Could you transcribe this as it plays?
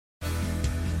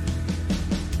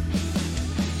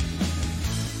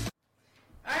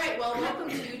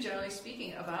to Generally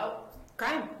Speaking About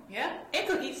crime. Yeah. And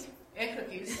cookies. And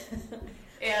cookies.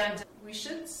 And we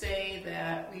should say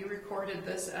that we recorded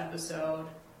this episode,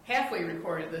 halfway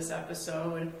recorded this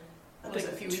episode, was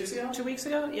it a few weeks ago? 2 weeks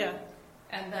ago, yeah.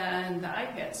 And then the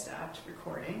iPad stopped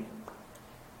recording.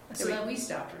 So then we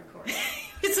stopped recording.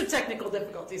 It's some technical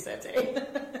difficulties that day.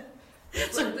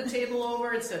 Flipped the table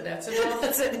over and said, that's enough.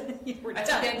 That's it. We're I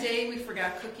done. think that day we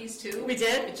forgot cookies too. We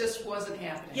did? It just wasn't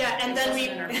happening. Yeah, and then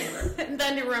wasn't in our favor. and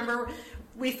then you remember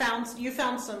you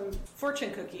found some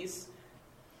fortune cookies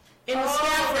in the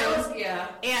staff room. Yeah.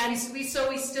 And we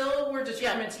still were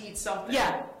determined to eat something.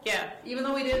 Yeah. Even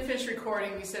though we didn't finish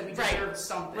recording, we said we deserved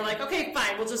something. We're like, okay,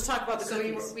 fine, we'll just talk about the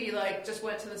cookies. So we just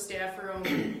went to the staff room,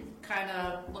 kind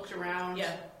of looked around.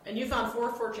 Yeah. And you found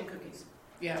 4 fortune cookies.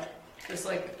 Yeah. Just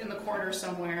like in the corner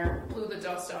somewhere, blew the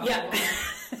dust off. Yeah.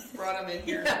 Brought them in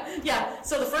here. Yeah.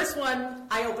 So the first one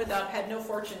I opened up had no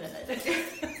fortune in it.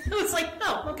 It was like,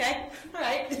 oh, okay, all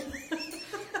right.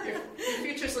 Your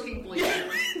future's looking bleak. Yeah.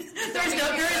 There is no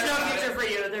future for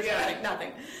you. There's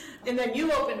nothing. And then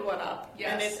you opened one up.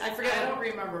 Yes. And I forget. I don't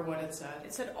remember what it said.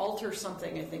 It said alter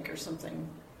something, I think, or something.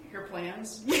 Your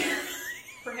plans? Yeah.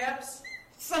 Perhaps?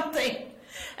 Something.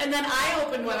 And then I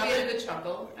opened one up. We had a good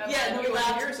chuckle. Yeah, and you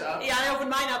opened yours up. Yeah, I opened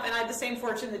mine up, and I had the same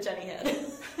fortune that Jenny had.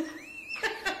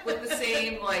 With the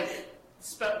same,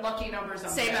 lucky numbers on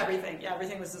the Same back. everything. Yeah,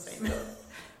 everything was the same.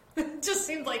 It just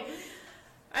seemed like,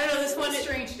 I don't know, this one... a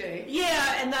strange day.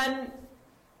 Yeah, and then,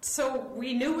 so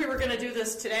we knew we were going to do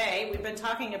this today. We've been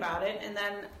talking about it, and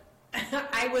then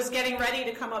I was getting ready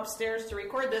to come upstairs to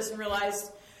record this and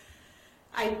realized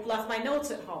I left my notes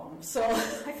at home. So I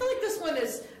feel like this one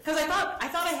is, because I thought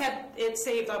I had it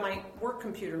saved on my work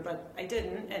computer, but I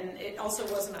didn't, and it also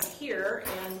wasn't on here,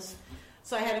 and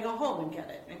so I had to go home and get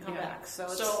it and come back.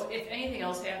 So if anything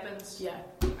else happens,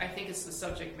 I think it's the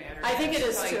subject matter. I think it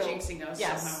is too. Jinxing us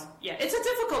somehow. Yeah, it's a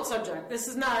difficult subject. This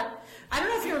is not. I don't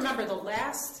know if you remember the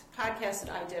last podcast that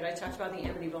I did. I talked about the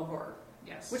Amityville Horror.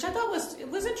 Yes. Which I thought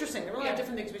was interesting. There were a lot of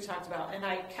different things we talked about, and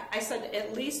I said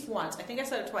at least once. I think I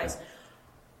said it twice.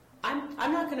 I'm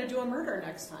not going to do a murder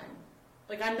next time.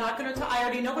 Like, I'm not going to. I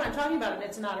already know what I'm talking about, and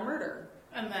it's not a murder.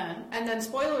 And then,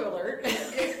 spoiler alert,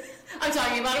 I'm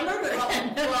talking about a murder.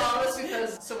 Well, it's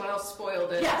because someone else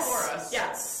spoiled it for us.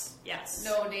 Yes.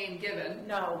 No name given.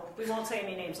 No, we won't say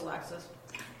any names, Alexis.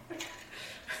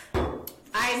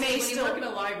 When you work in a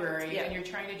library and you're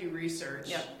trying to do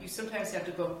research, you sometimes have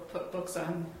to go put books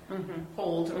on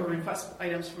hold or request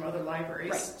items from other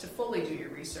libraries to fully do your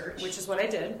research. Which is what I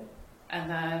did. And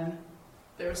then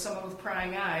there was someone with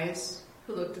prying eyes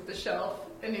who looked at the shelf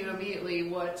and knew immediately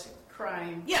what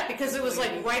crime. Yeah, because it was I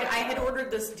had ordered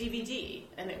this DVD,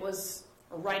 and it was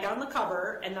right on the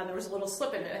cover, and then there was a little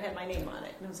slip in it that had my name on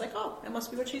it. And I was like, oh, that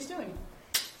must be what she's doing.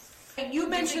 And you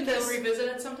mentioned this. You'll revisit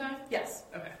it sometime? Yes.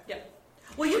 Okay. Yep.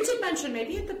 Well, you did mention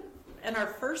maybe in our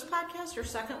first podcast or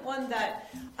second one that,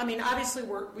 I mean, obviously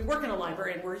we work in a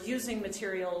library and we're using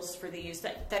materials for these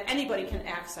that anybody can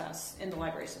access in the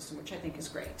library system, which I think is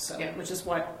great. So, which is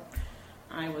what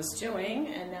I was doing,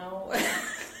 and now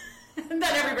then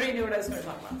everybody knew what I was going to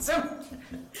talk about. So,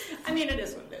 I mean, it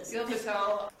is what it is. You'll have to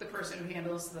tell the person who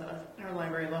handles our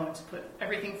library loan to put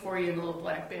everything for you in a little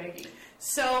black baggie.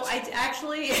 So I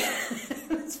actually,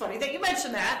 it's funny that you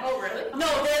mentioned that. Oh, really?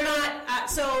 No, they're not.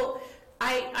 So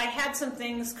I had some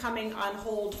things coming on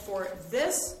hold for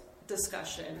this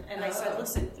discussion, and I said,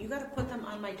 listen, you got to put them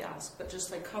on my desk, but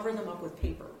just cover them up with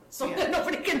paper so that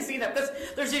nobody can see them, because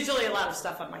there's usually a lot of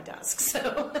stuff on my desk.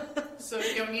 So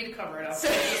you don't need to cover it up. So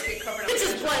just get covered up. It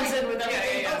just blends in with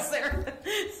everything else there.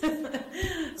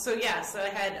 So I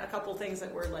had a couple things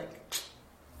that were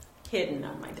hidden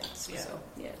on my desk. Yeah. So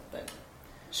but.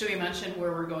 Should we mention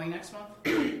where we're going next month?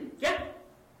 Yeah,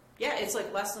 it's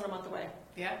less than a month away.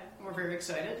 Yeah, we're very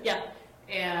excited. Yeah.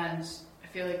 And I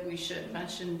feel like we should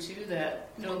mention, too, that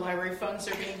no library funds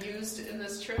are being used in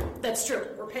this trip. That's true.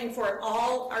 We're paying for it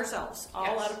all ourselves,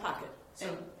 all out of pocket.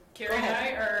 So Carrie and I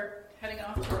are heading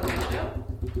off to Orlando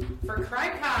for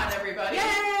CrimeCon, everybody.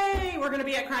 Yay! We're going to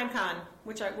be at CrimeCon,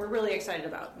 which we're really excited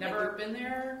about. Never been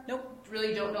there? Nope.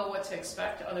 Really don't know what to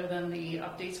expect other than the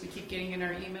updates we keep getting in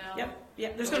our email. Yep.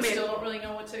 There's going to be. Still don't really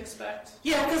know what to expect.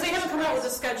 Yeah, because they haven't come out with a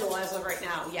schedule as of right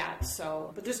now yet.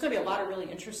 So, but there's going to be a lot of really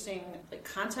interesting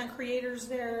content creators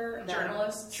there,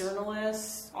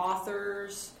 journalists,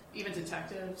 authors, even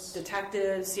detectives.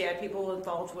 People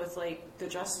involved with the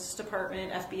Justice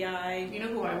Department, FBI. You know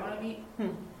who I want to meet?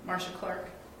 Marcia Clark.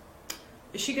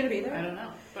 Is she going to be there? I don't know,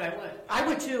 but I would. I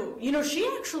would too. You know, she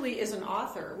actually is an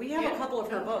author. We have a couple of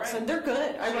her books, and they're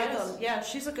good. I read them. Yeah,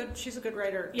 she's a good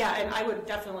writer. Yeah, and I would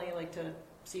definitely like to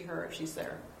see her if she's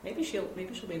there. Maybe she'll be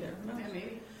there. No. Yeah,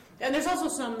 maybe. And there's also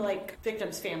some like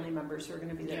victims' family members who are going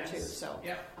to be there too. So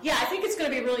yeah, I think it's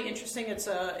going to be really interesting. It's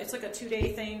like a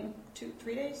 2-day thing.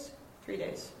 3 days. 3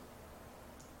 days.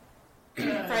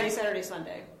 Friday, Saturday,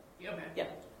 Sunday. Okay.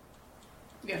 Yep.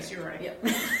 Yes, you're right. Yep.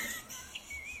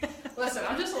 Listen,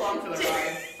 I'm just along for the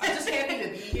ride. I'm just happy to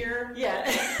be here.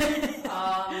 Yeah.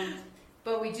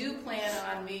 But we do plan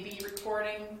on maybe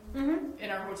recording in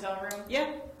our hotel room.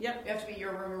 Yeah. Yep. You have to be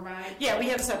your room or mine. Yeah, we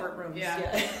have separate rooms.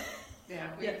 Yeah.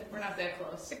 We're not that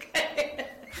close. Okay.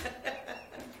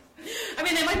 I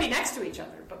mean, they might be next to each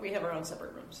other, but we have our own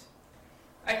separate rooms.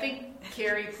 I think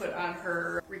Carrie put on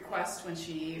her request when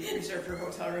she reserved her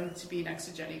hotel room to be next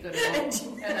to Jenny Goodall. And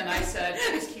then I said,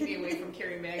 please keep me away from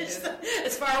Carrie Magden.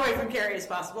 As far away from Carrie as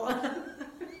possible. I'm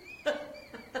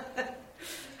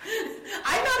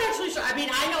not actually sure. I mean,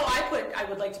 I know I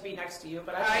would like to be next to you,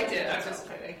 but I did. I was just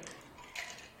kidding.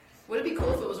 Would it be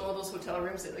cool if it was one of those hotel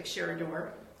rooms that like share a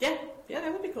door? Yeah,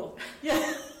 that would be cool.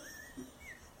 Yeah.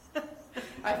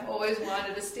 I've always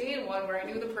wanted to stay in one where I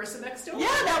knew the person next door. Yeah,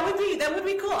 that would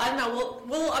be cool. I don't know.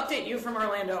 We'll update you from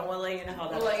Orlando and we'll let you know how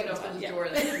that. We'll let you know if there's a door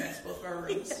that connects both of our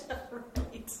rooms. Yeah,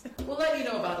 right. We'll let you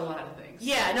know about a lot of things.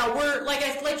 Yeah, no, we're like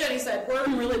Jenny said, we're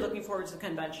really looking forward to the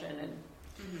convention and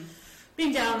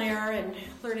being down there and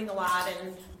learning a lot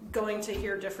and going to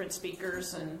hear different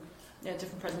speakers and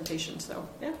different presentations. So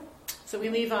so we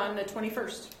leave on the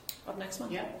 21st. Of next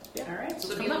month. Yeah. All right.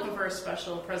 So be looking for a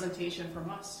special presentation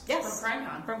from us. Yes. From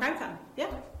CrimeCon. From CrimeCon.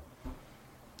 Yeah.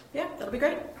 Yeah, that'll be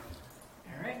great.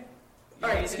 All right. All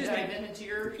right. Excuse me. Dive into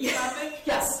your topic?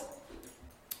 Yes.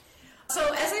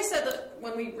 So as I said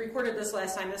when we recorded this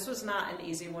last time, this was not an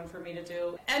easy one for me to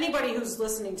do. Anybody who's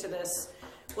listening to this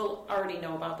will already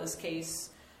know about this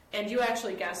case, and you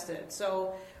actually guessed it.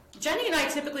 So Jenny and I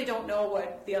typically don't know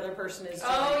what the other person is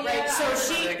doing. Oh, yeah. Right?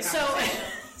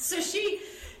 So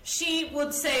she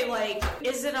would say, like,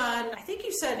 is it on the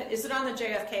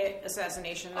JFK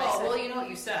assassination? Well, you know what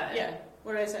you said. Yeah.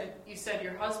 What did I say? You said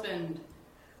your husband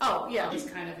is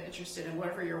kind of interested in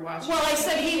whatever you're watching. Well, I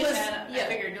said he was... I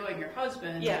figured knowing your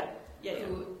husband,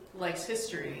 who likes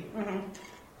history,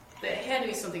 that it had to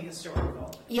be something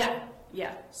historical. Yeah.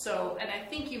 So, and I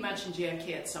think you mentioned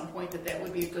JFK at some point that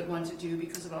would be a good one to do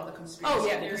because of all the conspiracy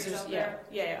theories out there.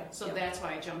 Yeah. So that's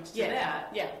why I jumped to that.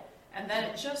 Yeah. And then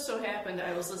it just so happened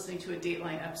I was listening to a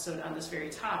Dateline episode on this very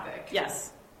topic.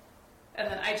 Yes. And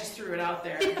then I just threw it out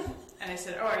there. And I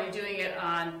said, are you doing it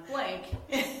on blank?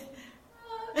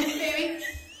 Maybe.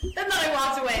 And then I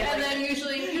walked away. And then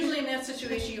usually in that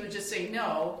situation you would just say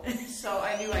no. So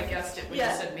I knew I guessed it when you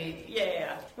said maybe.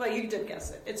 Yeah. Well, you did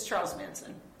guess it. It's Charles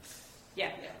Manson.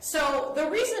 Yeah. So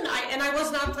the reason I was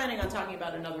not planning on talking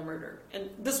about another murder. And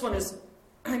this one is...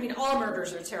 I mean, all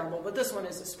murders are terrible, but this one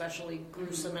is especially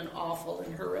gruesome and awful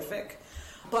and horrific.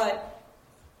 But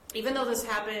even though this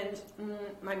happened,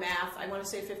 my math, I want to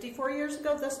say 54 years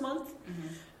ago this month,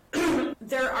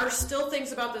 there are still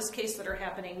things about this case that are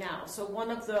happening now. So one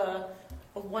of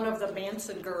the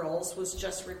Manson girls was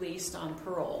just released on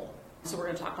parole. So we're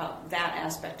going to talk about that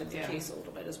aspect of the case a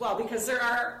little bit as well, because there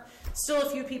are still a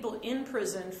few people in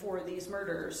prison for these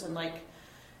murders, and like,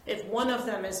 if one of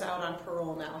them is out on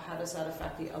parole now, how does that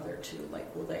affect the other two?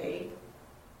 Like, will they...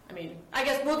 I mean, I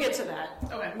guess we'll get to that.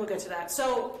 Okay. We'll get to that.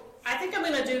 So I think I'm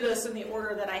going to do this in the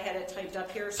order that I had it typed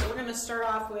up here. So we're going to start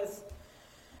off with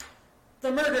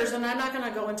the murders, and I'm not going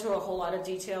to go into a whole lot of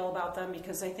detail about them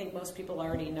because I think most people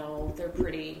already know they're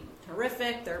pretty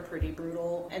horrific, they're pretty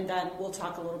brutal. And then we'll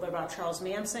talk a little bit about Charles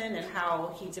Manson and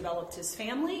how he developed his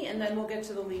family, and then we'll get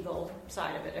to the legal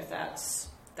side of it if that sounds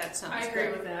good. I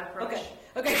agree with that approach.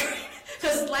 Okay.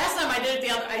 Because last time I did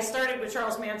it, I started with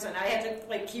Charles Manson. I had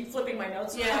to keep flipping my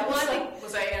notes. Yeah. Well,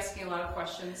 was I asking a lot of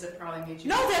questions that probably made you?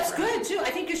 No, that's good too. I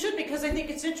think you should, because I think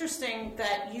it's interesting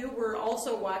that you were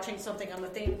also watching something on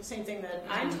the same thing that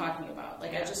I'm talking about.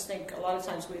 Like, I just think a lot of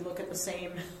times we look at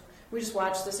we just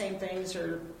watch the same things,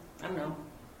 or I don't know,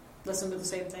 listen to the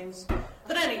same things.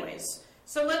 But anyways.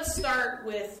 So let's start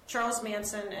with Charles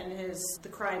Manson and the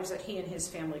crimes that he and his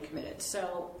family committed.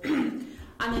 So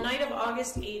on the night of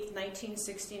August 8th,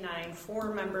 1969,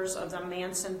 4 members of the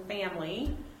Manson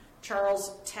family,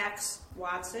 Charles Tex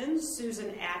Watson,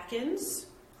 Susan Atkins,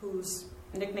 whose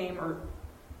nickname or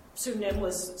pseudonym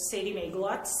was Sadie Mae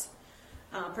Glutz,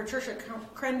 Patricia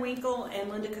Krenwinkel, and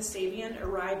Linda Kasabian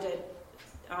arrived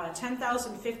at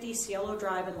 10,050 Cielo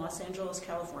Drive in Los Angeles,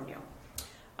 California.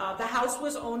 The house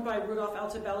was owned by Rudolph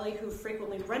Altobelli, who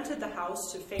frequently rented the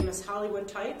house to famous Hollywood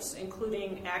types,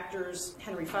 including actors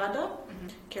Henry Fonda,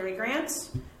 Cary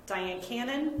Grant, Diane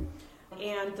Cannon.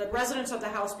 And the residents of the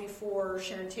house before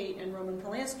Sharon Tate and Roman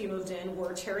Polanski moved in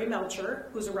were Terry Melcher,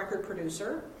 who's a record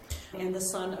producer, and the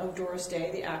son of Doris Day,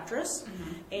 the actress.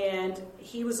 And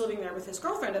he was living there with his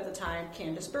girlfriend at the time,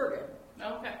 Candace Bergen.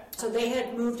 Okay. So they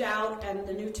had moved out, and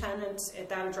the new tenants at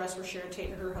that address were Sharon Tate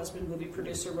and her husband, movie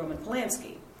producer Roman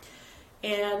Polanski.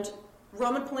 And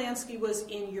Roman Polanski was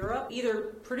in Europe, either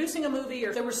producing a movie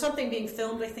or there was something being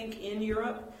filmed, I think, in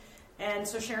Europe. And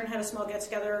so Sharon had a small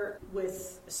get-together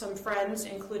with some friends,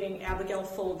 including Abigail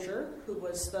Folger, who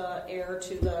was the heir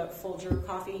to the Folger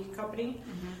Coffee Company.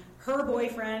 Her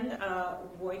boyfriend,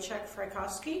 Wojciech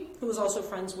Frykowski, who was also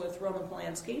friends with Roman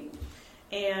Polanski,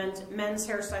 and men's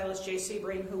hairstylist Jay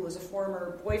Sebring, who was a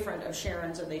former boyfriend of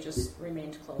Sharon's, and they just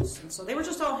remained close. And so they were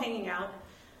just all hanging out.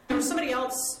 There was somebody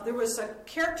else, there was a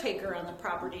caretaker on the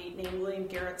property named William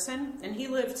Garrettson, and he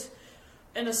lived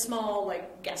in a small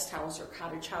guest house or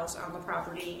cottage house on the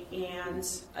property, and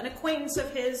an acquaintance of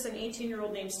his, an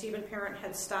 18-year-old named Stephen Parent,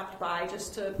 had stopped by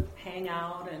just to hang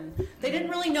out, and they didn't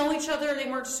really know each other, they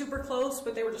weren't super close,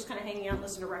 but they were just kind of hanging out and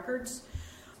listening to records.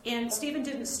 And Stephen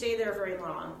didn't stay there very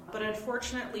long, but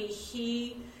unfortunately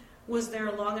he was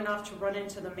there long enough to run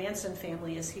into the Manson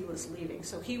family as he was leaving.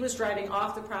 So he was driving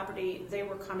off the property, they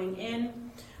were coming in,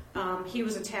 he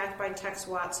was attacked by Tex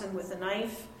Watson with a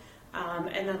knife,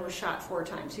 and then was shot 4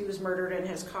 times. He was murdered in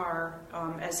his car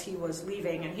as he was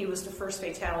leaving, and he was the first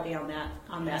fatality on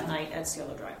that night at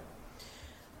Cielo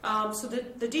Drive. So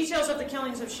the details of the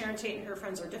killings of Sharon Tate and her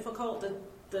friends are difficult.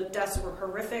 The deaths were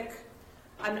horrific.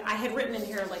 I had written in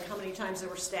here how many times they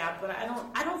were stabbed, but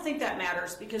I don't think that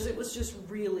matters because it was just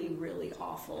really, really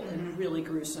awful and really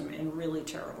gruesome and really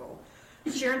terrible.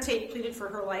 Sharon Tate pleaded for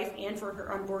her life and for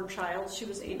her unborn child. She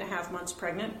was 8.5 months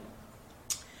pregnant.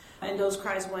 And those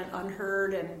cries went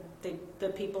unheard, and the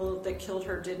people that killed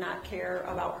her did not care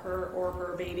about her or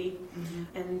her baby.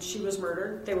 And she was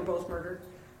murdered. They were both murdered.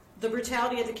 The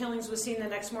brutality of the killings was seen the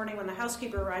next morning when the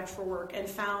housekeeper arrived for work and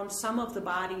found some of the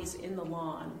bodies in the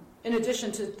lawn. In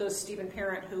addition to the Stephen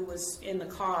Parent who was in the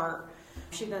car,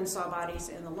 she then saw bodies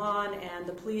in the lawn, and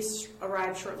the police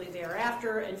arrived shortly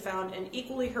thereafter and found an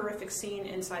equally horrific scene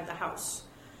inside the house.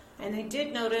 And they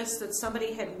did notice that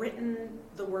somebody had written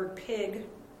the word pig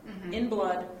in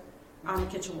blood on the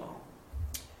kitchen wall.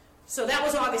 So that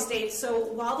was August 8th. So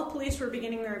while the police were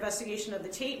beginning their investigation of the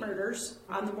Tate murders,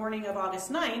 on the morning of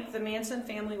August 9th, the Manson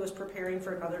family was preparing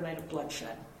for another night of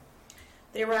bloodshed.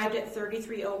 They arrived at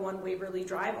 3301 Waverly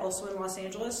Drive, also in Los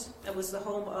Angeles. It was the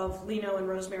home of Lino and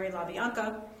Rosemary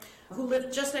LaBianca, who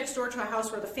lived just next door to a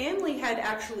house where the family had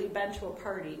actually been to a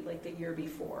party the year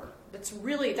before. That's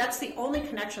the only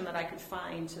connection that I could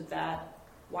find to that.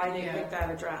 Why they picked that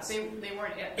address. They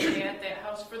weren't at that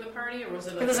house for the party, or was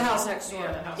it? It was a house next door.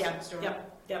 Yeah, the house next door.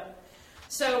 Yep.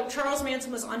 So Charles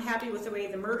Manson was unhappy with the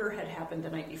way the murder had happened the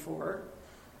night before,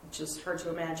 which is hard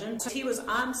to imagine. So he was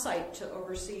on site to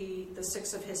oversee the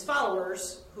 6 of his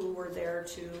followers who were there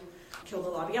to kill the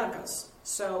LaBiancas.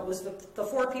 So it was the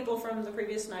 4 people from the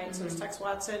previous night. So it was Tex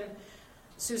Watson,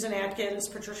 Susan Atkins,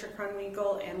 Patricia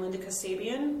Krenwinkel, and Linda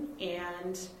Kasabian,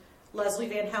 and Leslie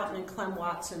Van Houten and Clem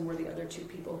Watson were the other 2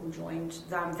 people who joined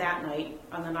them that night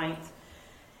on the 9th.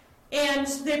 And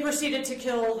they proceeded to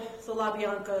kill the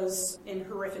LaBiancas in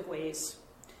horrific ways.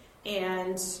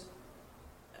 And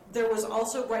there was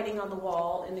also writing on the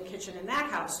wall in the kitchen in that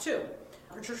house, too.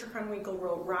 Patricia Krenwinkel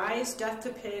wrote, "Rise, death to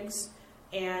pigs,"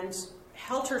 and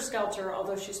 "Helter Skelter,"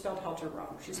 although she spelled helter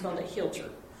wrong. She spelled it Hilter.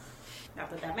 Not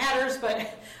that that matters,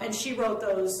 and she wrote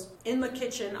those in the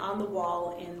kitchen on the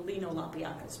wall in Lino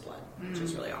LaBianca's blood, which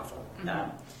is really awful.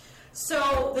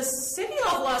 So the city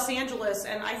of Los Angeles,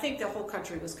 and I think the whole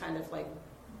country, was kind of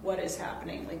what is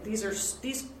happening?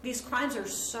 These crimes are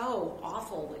so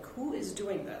awful. Who is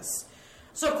doing this?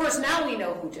 So of course now we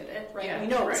know who did it, right? We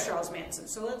know it's Charles Manson.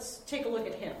 So let's take a look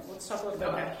at him. Let's talk a little bit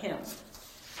about him.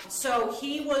 So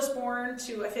he was born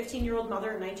to a 15-year-old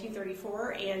mother in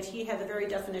 1934, and he had the very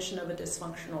definition of a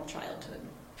dysfunctional childhood.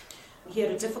 He had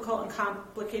a difficult and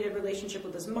complicated relationship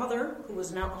with his mother, who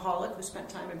was an alcoholic who spent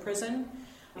time in prison.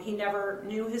 He never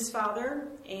knew his father,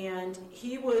 and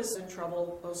he was in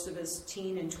trouble most of his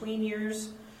teen and tween years,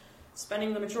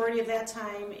 spending the majority of that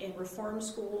time in reform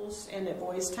schools and at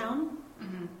Boys Town.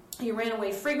 He ran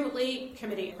away frequently,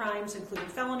 committing crimes, including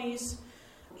felonies.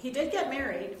 He did get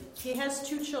married. He has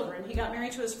 2 children. He got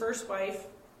married to his first wife,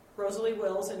 Rosalie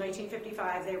Wills, in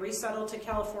 1955. They resettled to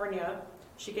California.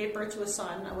 She gave birth to a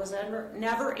son. I was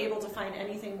never able to find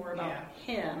anything more about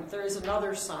him. There is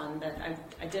another son that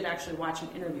I did actually watch an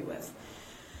interview with.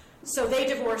 So they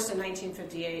divorced in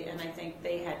 1958, and I think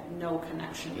they had no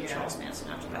connection to Charles Manson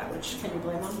after that, which, can you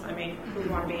blame them? I mean, who would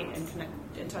want to be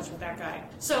in touch with that guy?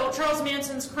 So Charles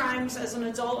Manson's crimes as an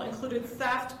adult included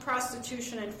theft,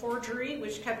 prostitution, and forgery,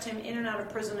 which kept him in and out of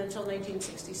prison until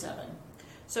 1967.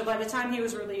 So by the time he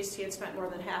was released, he had spent more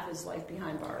than half his life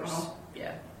behind bars. Oh.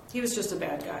 Yeah. He was just a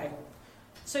bad guy.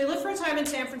 So he lived for a time in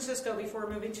San Francisco before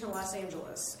moving to Los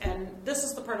Angeles. And this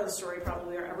is the part of the story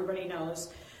probably everybody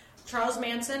knows. Charles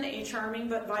Manson, a charming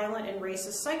but violent and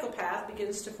racist psychopath,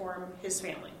 begins to form his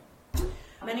family.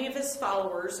 Many of his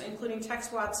followers, including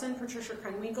Tex Watson, Patricia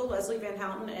Krenwinkel, Leslie Van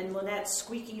Houten, and Lynette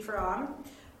Squeaky Fromm,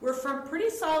 were from pretty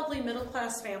solidly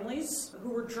middle-class families who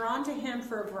were drawn to him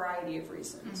for a variety of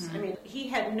reasons. I mean, he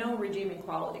had no redeeming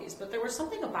qualities, but there was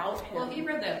something about him. Well, he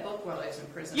read that book while he was in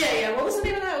prison. Yeah. What was the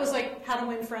name of that? It was like How to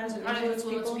Win Friends and How to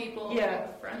Influence People. Yeah.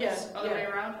 Friends. Yeah. Other way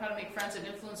around. How to Make Friends and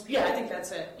Influence People. Yeah, I think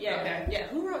that's it. Yeah. Okay. Yeah.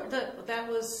 Who wrote that?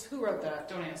 Who wrote that?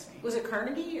 Don't ask me. Was it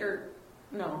Carnegie or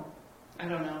no? I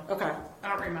don't know. Okay. I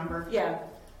don't remember. Yeah.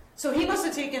 So he must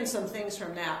have taken some things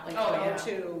from that, like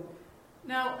to.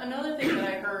 Now, another thing that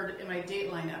I heard in my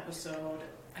Dateline episode,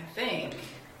 I think,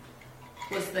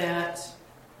 was that,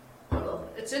 well,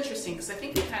 it's interesting because I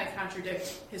think it kind of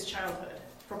contradicts his childhood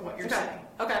from what you're saying.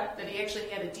 Okay. That he actually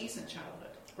had a decent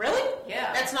childhood. Really?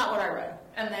 Yeah. That's not what I read.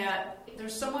 And that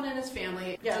there's someone in his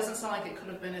family, it doesn't sound like it could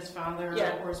have been his father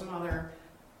or his mother,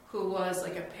 who was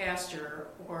like a pastor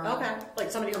or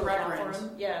like somebody who reverend. For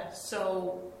him. Yeah.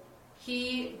 So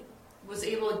he was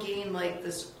able to gain like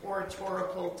this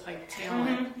oratorical type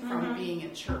talent from being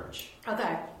in church.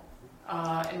 Okay.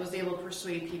 And was able to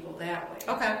persuade people that way.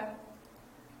 Okay.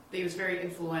 He was very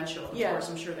influential. Of course,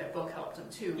 I'm sure that book helped him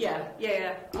too.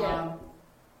 Yeah.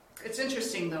 It's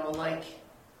interesting though, like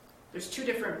there's two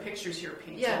different pictures here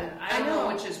painted. Yeah. I don't know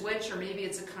which is which, or maybe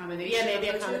it's a combination. Yeah, maybe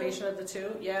a combination of the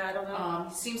two. Yeah, I don't know.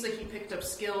 It seems like he picked up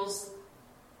skills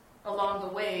along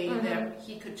the way that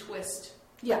he could twist.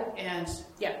 Yeah. And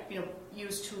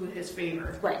use to his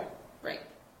favor. Right.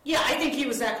 Yeah, I think he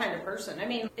was that kind of person. I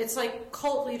mean, it's like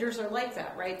cult leaders are like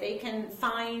that, right? They can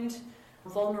find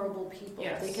vulnerable people.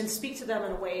 Yes. They can speak to them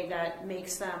in a way that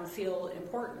makes them feel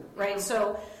important, right?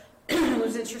 So it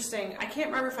was interesting. I can't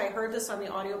remember if I heard this on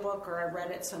the audiobook or I read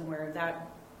it somewhere, that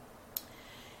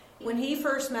when he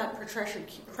first met Patricia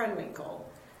Krenwinkel,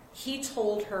 he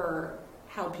told her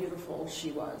how beautiful she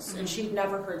was, and she'd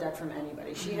never heard that from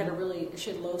anybody. She had she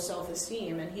had low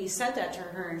self-esteem, and he said that to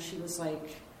her, and she was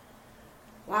like,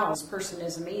 wow, this person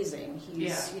is amazing.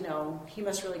 He's, he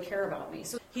must really care about me.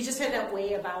 So he just had that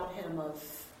way about him of,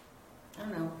 I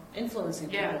don't know, influencing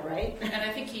people, right? And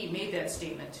I think he made that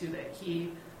statement too, that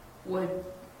he would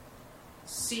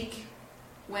seek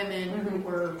women who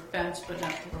were bent but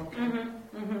not broken.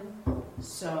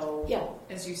 So,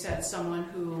 as you said, someone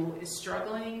who is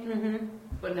struggling,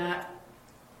 but not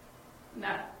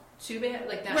too bad,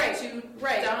 like not too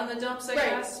down in the dumps, I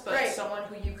guess, but someone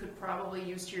who you could probably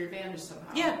use to your advantage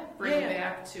somehow. Bring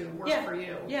back to work for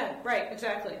you. Yeah, right,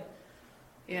 exactly.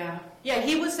 Yeah. Yeah,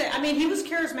 he was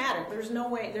charismatic. There's no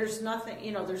way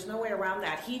around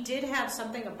that. He did have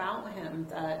something about him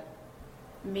that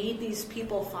made these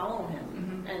people follow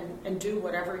him and do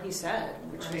whatever he said,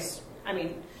 which is, I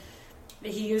mean,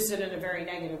 he used it in a very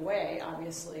negative way,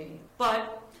 obviously.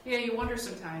 But yeah, you wonder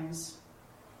sometimes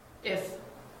if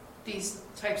these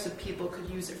types of people could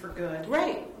use it for good.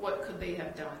 Right. What could they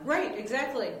have done? Right,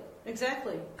 exactly.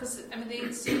 Because, I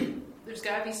mean, there's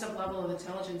got to be some level of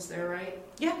intelligence there, right?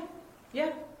 Yeah.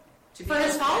 For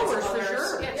his followers, for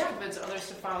sure. Yeah, to convince others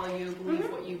to follow you,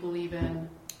 believe what you believe in.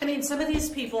 I mean, some of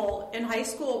these people in high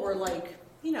school were like,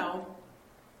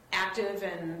 active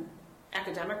in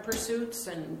academic pursuits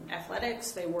and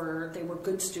athletics. They were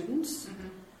good students.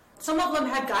 Some of them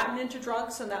had gotten into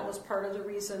drugs, and that was part of the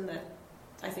reason that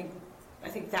I think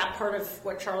that part of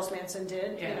what Charles Manson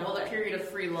did. Yeah, the period of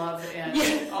free love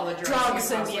and all the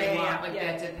drugs and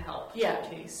that didn't help. Yeah, in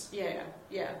the case.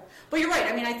 Yeah. But you're right.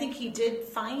 I mean, I think he did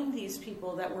find these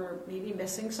people that were maybe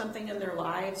missing something in their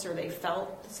lives, or they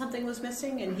felt something was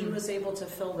missing, and he was able to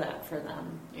fill that for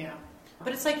them. Yeah.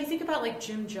 But it's like, you think about like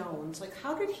Jim Jones, like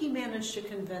how did he manage to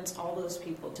convince all those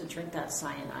people to drink that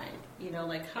cyanide?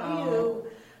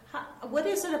 What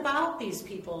is it about these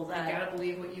people that... You gotta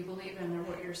believe what you believe in or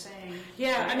what you're saying.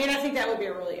 Yeah, right? I mean, I think that would be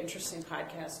a really interesting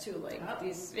podcast too, like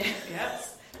these...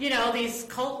 Yes. These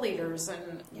cult leaders,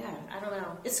 and I don't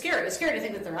know. It's scary. It's scary to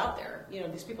think that they're out there.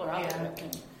 These people are out there that can...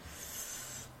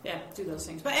 do those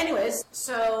things. But anyways,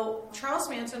 so Charles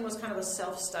Manson was kind of a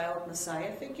self-styled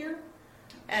messiah figure.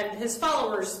 And his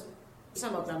followers,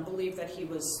 some of them, believed that he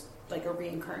was like a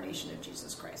reincarnation of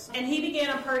Jesus Christ. And he began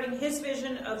imparting his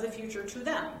vision of the future to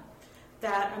them.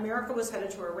 that America was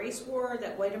headed to a race war,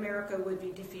 that white America would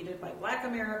be defeated by black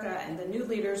America, and the new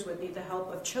leaders would need the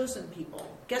help of chosen people.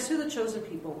 Guess who the chosen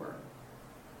people were?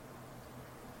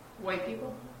 White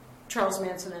people? Charles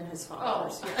Manson and his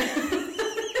followers.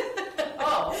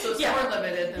 Oh, so it's more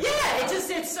limited than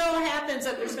it so happens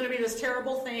that there's going to be this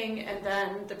terrible thing, and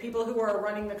then the people who are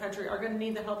running the country are going to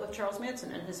need the help of Charles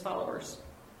Manson and his followers.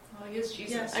 Oh, he is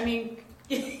Jesus. Yeah, I mean,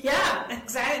 yeah,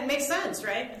 exactly. It makes sense,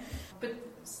 right? But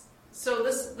so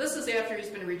this is after he's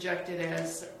been rejected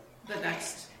as the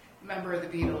next member of the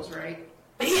Beatles, right?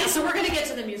 Yeah, so we're going to get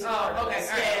to the music part. Oh, okay.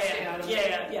 All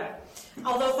right, yeah.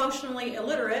 Although functionally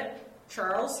illiterate,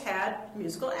 Charles had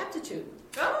musical aptitude.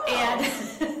 Oh!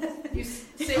 And you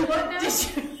say what now?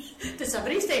 Did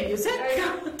somebody say music?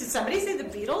 Did somebody say the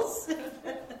Beatles?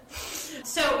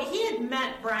 So he had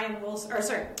met Brian Wilson, or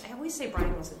sorry, I always say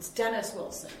Brian Wilson. It's Dennis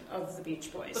Wilson of the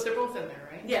Beach Boys. But they're both in there,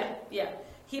 right? Yeah.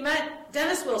 He met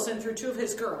Dennis Wilson through two of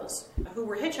his girls who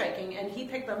were hitchhiking, and he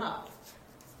picked them up,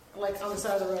 like on the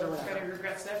side of the road or whatever. Kind of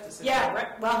regrets that decision. Yeah,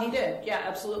 right. Well, he did. Yeah,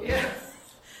 absolutely. Yeah.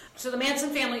 So the Manson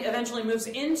family eventually moves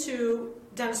into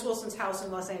Dennis Wilson's house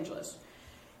in Los Angeles.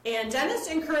 And Dennis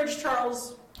encouraged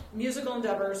Charles' musical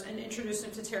endeavors and introduced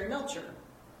him to Terry Melcher,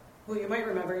 who you might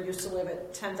remember used to live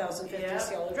at 10,050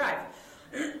 Cielo Drive.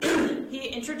 He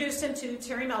introduced him to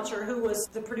Terry Melcher, who was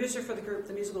the producer for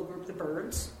the musical group The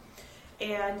Byrds.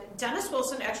 And Dennis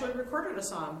Wilson actually recorded a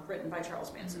song written by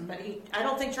Charles Manson, but I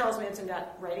don't think Charles Manson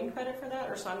got writing credit for that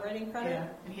or songwriting credit. Yeah,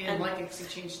 and he didn't like it because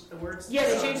he changed the words. Yeah,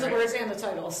 they changed the words and the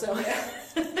title. So,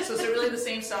 so is it really the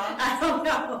same song? I don't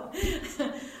know.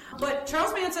 But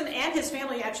Charles Manson and his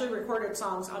family actually recorded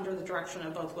songs under the direction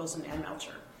of both Wilson and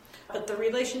Melcher. But the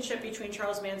relationship between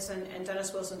Charles Manson and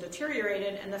Dennis Wilson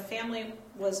deteriorated, and the family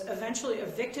was eventually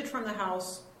evicted from the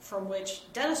house from which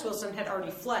Dennis Wilson had already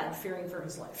fled, fearing for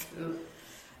his life. Ooh.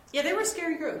 Yeah, they were a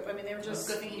scary group. I mean, they were just...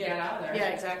 Good thing he got out of there. Yeah,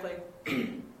 exactly.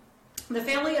 The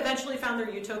family eventually found their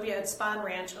utopia at Spahn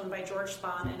Ranch, owned by George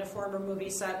Spahn, in a former movie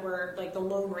set where, like, The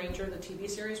Lone Ranger, the TV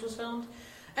series, was filmed.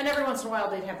 And every once in a while,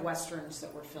 they'd have westerns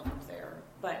that were filmed there.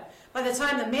 But by the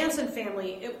time the Manson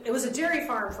family... It was a dairy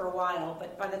farm for a while,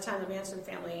 but by the time the Manson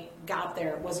family got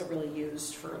there, it wasn't really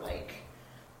used for, like...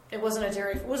 It wasn't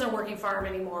it wasn't a working farm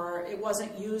anymore. It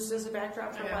wasn't used as a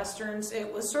backdrop for westerns.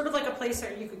 It was sort of like a place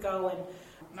that you could go and...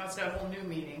 Now it's got a whole new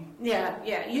meaning. Yeah.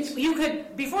 You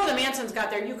could, before the Mansons got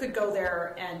there, you could go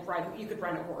there and you could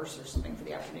rent a horse or something for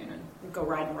the afternoon and go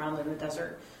riding around in the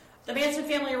desert. The Manson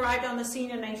family arrived on the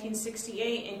scene in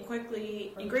 1968 and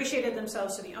quickly ingratiated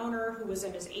themselves to the owner, who was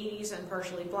in his 80s and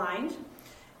partially blind.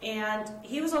 And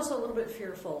he was also a little bit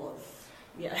fearful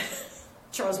of,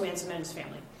 Charles Manson and his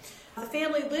family. The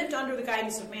family lived under the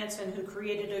guidance of Manson, who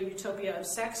created a utopia of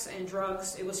sex and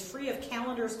drugs. It was free of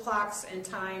calendars, clocks, and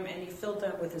time, and he filled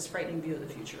them with his frightening view of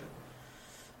the future.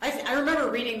 I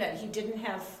remember reading that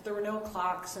there were no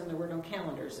clocks and there were no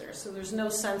calendars there, so there's no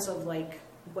sense of, like,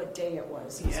 what day it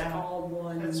was. It's like all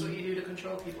one. That's what you do to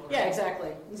control people. Right? Yeah,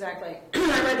 exactly.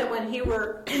 I read that when he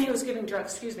was giving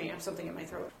drugs, excuse me, I have something in my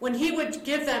throat. When he would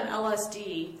give them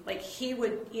LSD, like, he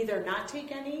would either not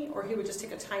take any or he would just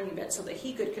take a tiny bit so that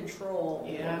he could control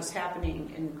what was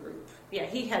happening in the group. Yeah,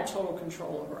 he had total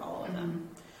control over all of them.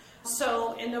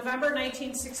 So in November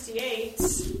 1968,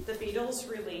 the Beatles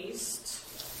released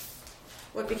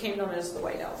what became known as the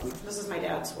White Album. This is my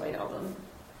dad's White Album,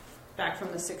 back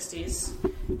from the 60s.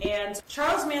 And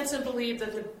Charles Manson believed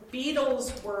that the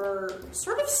Beatles were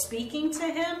sort of speaking to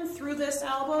him through this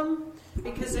album,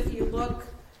 because if you look,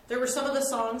 there were some of the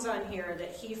songs on here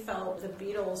that he felt the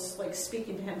Beatles, like,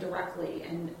 speaking to him directly,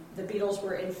 and the Beatles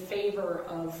were in favor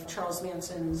of Charles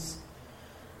Manson's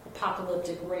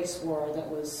apocalyptic race war that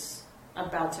was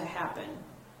about to happen.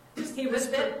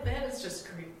 That is just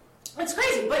creepy. It's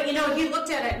crazy, but, he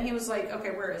looked at it and he was like, okay,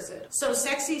 where is it? So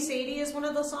Sexy Sadie is one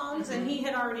of the songs, and he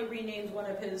had already renamed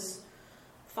one of his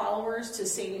followers to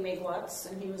Sadie Mae Glutz,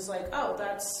 and he was like, oh,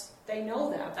 they know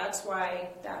that. That's why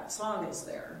that song is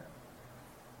there.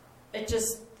 It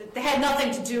had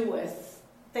nothing to do with,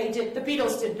 the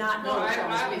Beatles did not know each other.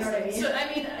 Obviously. You know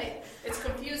what I mean? So, it's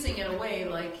confusing in a way,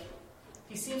 like,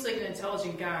 he seems like an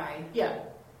intelligent guy. Yeah.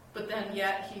 But then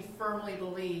yet he firmly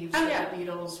believes that the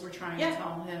Beatles were trying to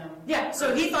tell him. Yeah,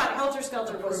 so he thought Helter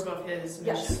Skelter was... of his mission.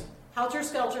 Yes. Helter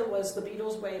Skelter was the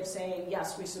Beatles' way of saying,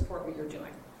 yes, we support what you're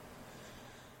doing.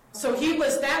 So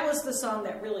that was the song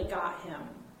that really got him.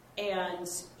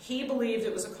 And he believed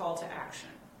it was a call to action.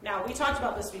 Now, we talked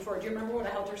about this before. Do you remember what a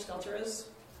Helter Skelter is?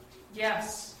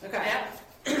 Yes. Okay.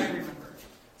 I remember.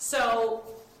 So,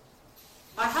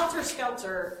 a Helter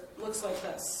Skelter looks like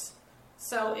this.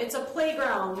 So it's a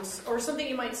playground, or something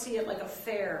you might see at like a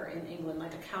fair in England,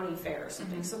 like a county fair or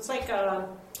something. Mm-hmm. So it's like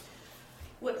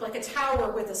a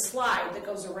tower with a slide that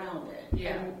goes around it.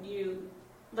 Yeah.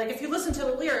 And if you listen to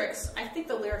the lyrics, I think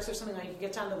the lyrics are something like you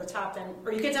get down to the top,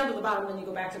 or you get down to the bottom, then you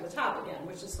go back to the top again,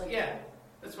 which is like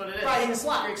that's what it is. Riding the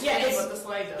slide. It's what the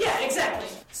slide does. Yeah, exactly.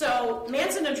 So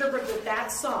Manson interpreted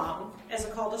that song as a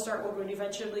call to start what would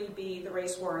eventually be the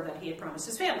race war that he had promised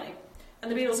his family. And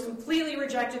the Beatles completely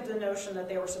rejected the notion that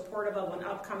they were supportive of an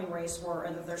upcoming race war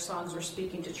and that their songs were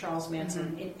speaking to Charles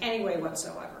Manson in any way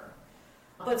whatsoever.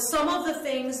 But some of the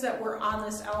things that were on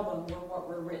this album were what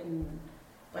were written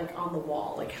like on the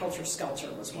wall, like Helter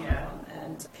Skelter was one of them,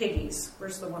 and Piggies.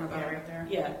 Where's the one about? Yeah, right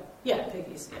there. Yeah,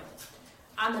 Piggies. Yeah.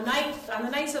 On the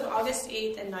nights of August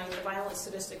 8th and 9th, the violent,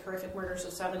 sadistic, horrific murders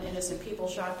of 7 innocent people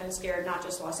shocked and scared not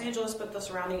just Los Angeles, but the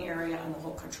surrounding area and the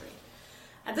whole country.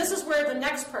 And this is where the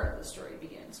next part of the story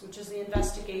begins, which is the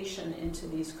investigation into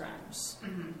these crimes.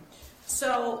 Mm-hmm.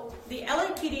 So the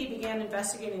LAPD began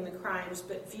investigating the crimes,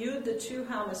 but viewed the 2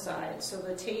 homicides, so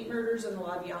the Tate murders and the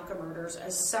LaBianca murders,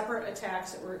 as separate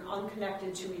attacks that were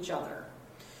unconnected to each other.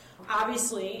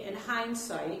 Obviously, in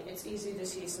hindsight, it's easy to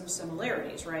see some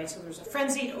similarities, right? So there's a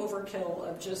frenzied overkill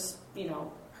of just,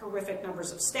 horrific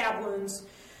numbers of stab wounds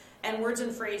and words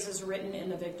and phrases written in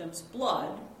the victim's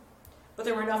blood. But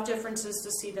there were enough differences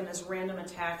to see them as random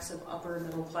attacks of upper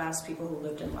middle class people who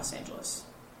lived in Los Angeles.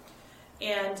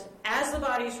 And as the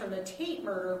bodies from the Tate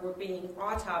murder were being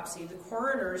autopsied, the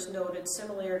coroners noted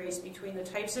similarities between the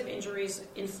types of injuries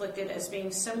inflicted as being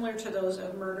similar to those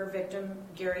of murder victim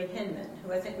Gary Hinman,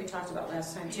 who I think we talked about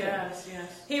last time too. Yes.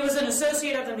 He was an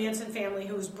associate of the Manson family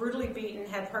who was brutally beaten,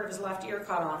 had part of his left ear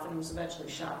cut off, and was eventually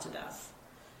shot to death.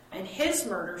 And his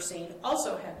murder scene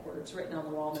also had words written on the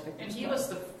wall in the victim's And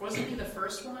wasn't he the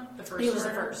first one? He was the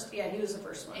first. Yeah, he was the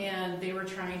first one. And they were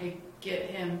trying to get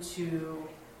him to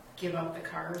give up the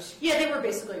cars? Yeah, they were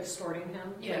basically extorting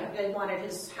him. Yeah. They wanted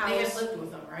his house. They had lived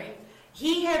with him, right?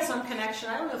 He had some connection.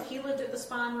 I don't know if he lived at the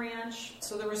Spahn Ranch.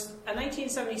 So there was a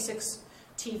 1976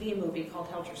 TV movie called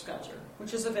Helter Skelter,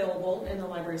 which is available in the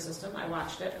library system. I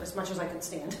watched it as much as I could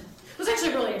stand. It was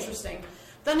actually really interesting.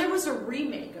 Then there was a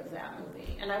remake of that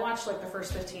movie, and I watched like the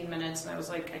first 15 minutes, and I was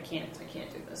like, I can't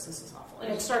do this. This is awful.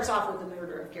 And it starts off with the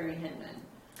murder of Gary Hinman.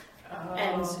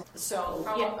 And so,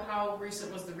 how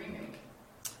recent was the remake?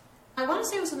 I want to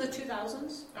say it was in the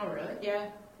 2000s. Oh, really? Yeah.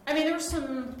 I mean, there were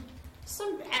some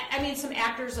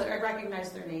actors that I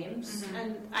recognized their names,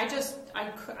 and I just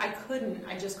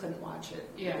couldn't watch it.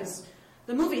 Yeah. Because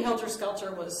the movie Helter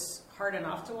Skelter was hard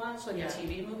enough to watch, like a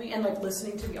TV movie, and like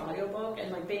listening to the audiobook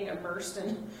and like being immersed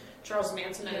in Charles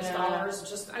Manson and his followers.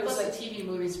 Plus, the TV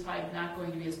movie's probably not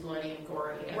going to be as bloody and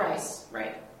gory as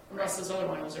right. Unless this other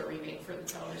one was a remake for the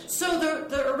television. So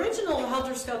the original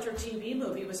Helter Skelter TV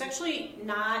movie was actually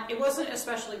it wasn't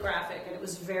especially graphic, and it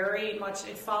was very much,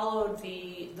 it followed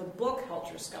the book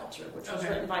Helter Skelter, which was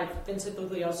written by Vincent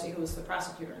Bugliosi, who was the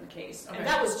prosecutor in the case. And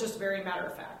that was just very matter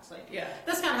of fact.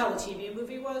 That's kind of how the TV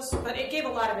movie was, but it gave a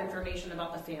lot of information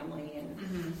about the family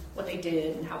and what they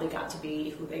did and how they got to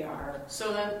be who they are.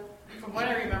 So then, from what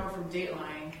I remember from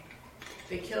Dateline,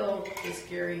 they killed this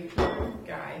Gary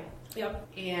guy. Yep.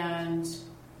 And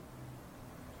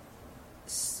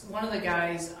one of the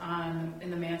guys in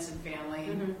the Manson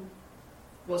family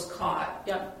was caught.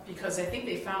 Yep. Because I think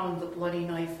they found the bloody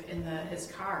knife in his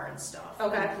car and stuff.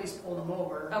 Okay. And the police pulled him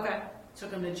over. Okay.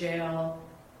 Took him to jail.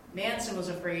 Manson was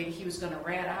afraid he was going to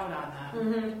rat out on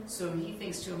them. So he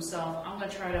thinks to himself, I'm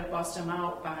going to try to bust him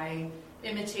out by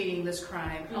imitating this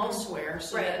crime elsewhere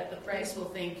so that the police will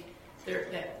think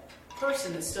that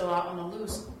person is still out on the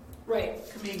loose.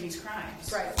 Committing these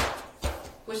crimes.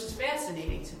 Which is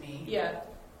fascinating to me. Yeah.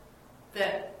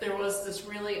 That there was this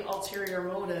really ulterior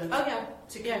motive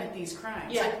to commit these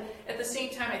crimes. Yeah. At the same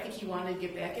time, I think he wanted to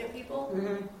get back at people.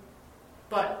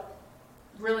 But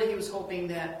really he was hoping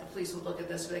that the police would look at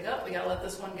this and be like, we got to let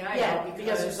this one guy out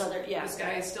because this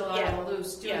guy is still out on the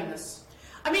loose doing this.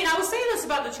 I mean, I was saying this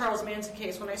about the Charles Manson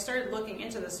case. When I started looking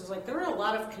into this, it was like there were a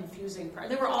lot of confusing parts.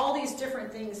 There were all these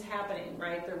different things happening,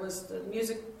 right? There was the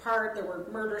music part, there were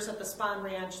murders at the Spahn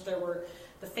Ranch, there were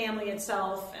the family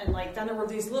itself, and then there were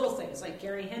these little things like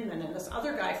Gary Hinman and this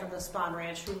other guy from the Spahn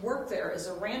Ranch who worked there as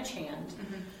a ranch hand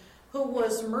who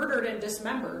was murdered and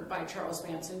dismembered by Charles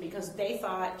Manson because he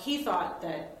thought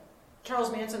that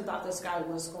Charles Manson thought this guy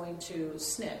was going to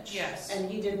snitch. Yes. And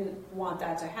he didn't want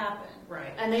that to happen.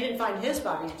 Right. And they didn't find his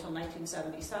body until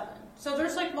 1977. So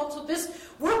there's multiple,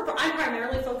 I'm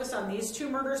primarily focused on these 2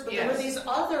 murders, but there were these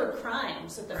other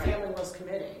crimes that the family was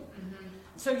committing.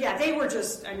 So they were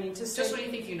just, just when you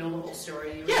think you know the whole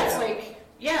story. It's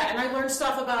Yeah, and I learned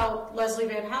stuff about Leslie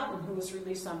Van Houten, who was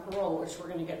released on parole, which we're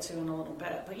going to get to in a little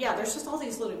bit. But yeah, there's just all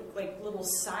these little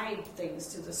side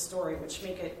things to the story, which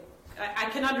make it. I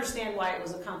can understand why it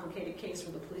was a complicated case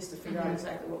for the police to figure out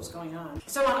exactly what was going on.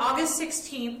 So on August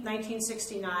 16th,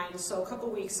 1969, so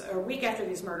a week after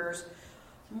these murders,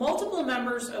 multiple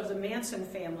members of the Manson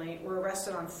family were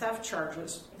arrested on theft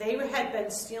charges. They had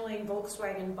been stealing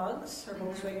Volkswagen Bugs, or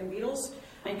Volkswagen Beetles,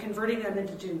 and converting them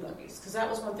into dune buggies, because that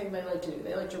was one thing they like to do.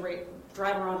 They like to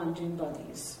drive around on dune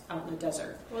buggies out in the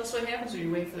desert. Well, that's what happens when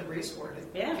you wait for the race war to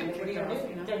get kicked off.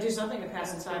 You gotta do something to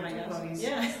pass the time, I guess. Buggies.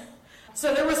 Yeah.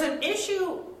 So there was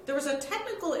a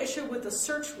technical issue with the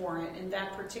search warrant in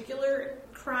that particular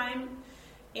crime,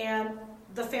 and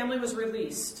the family was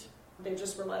released. They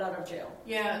just were let out of jail.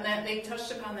 Yeah, and that they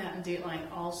touched upon that in Dateline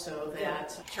also,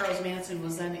 that Charles Manson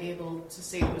was then able to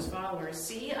say to his followers,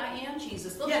 "See, I am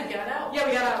Jesus. Look, we got out." Yeah,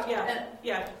 we got out.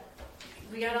 Yeah.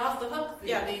 We got off the hook. They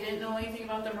didn't know anything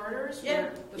about the murders.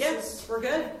 We're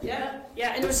good. Yeah.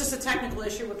 And it was just a technical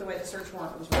issue with the way the search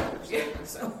warrant was written.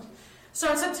 So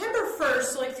on September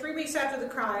 1st, like 3 weeks after the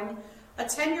crime, a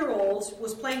 10-year-old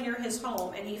was playing near his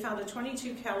home, and he found a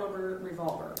 .22 caliber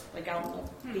revolver, like out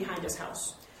behind his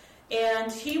house. And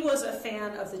he was a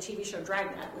fan of the TV show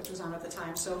Dragnet, which was on at the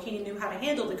time, so he knew how to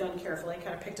handle the gun carefully,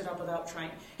 kind of picked it up without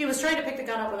trying. He was trying to pick the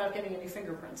gun up without getting any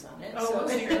fingerprints on it. Oh,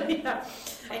 was he really? Yeah.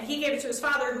 And he gave it to his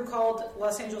father, who called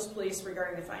Los Angeles police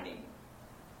regarding the finding.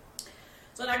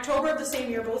 So in October of the same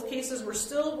year, both cases were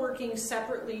still working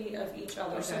separately of each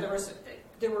other. Okay. So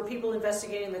there were people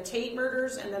investigating the Tate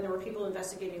murders, and then there were people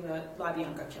investigating the La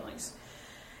Bianca killings.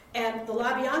 And the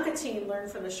La Bianca team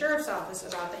learned from the sheriff's office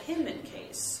about the Hinman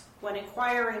case when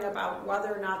inquiring about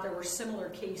whether or not there were similar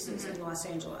cases in Los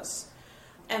Angeles.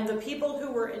 And the people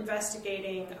who were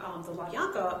investigating the La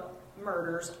Bianca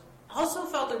murders also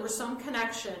felt there was some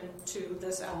connection to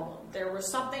this album. There was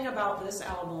something about this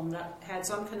album that had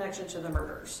some connection to the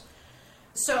murders.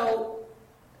 So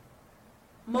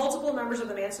multiple members of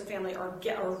the Manson family are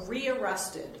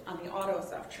rearrested on the auto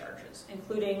theft charges,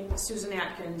 including Susan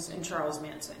Atkins and Charles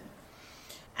Manson.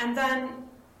 And then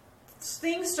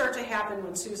things start to happen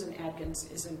when Susan Atkins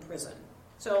is in prison.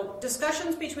 So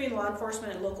discussions between law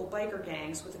enforcement and local biker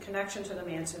gangs with a connection to the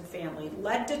Manson family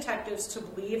led detectives to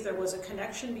believe there was a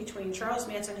connection between Charles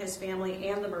Manson, his family,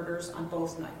 and the murders on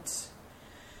both nights.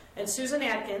 And Susan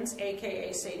Atkins,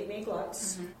 a.k.a. Sadie Mae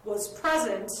Glutz, was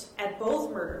present at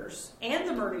both murders and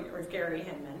the murder of Gary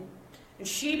Hinman, and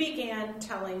she began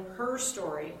telling her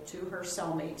story to her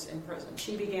cellmates in prison.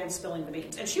 She began spilling the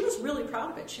beans, and she was really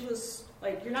proud of it. She was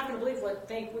like, "You're not going to believe what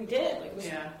we did."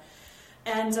 Like,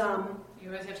 and you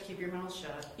always have to keep your mouth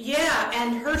shut. Yeah,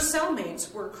 and her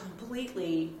cellmates were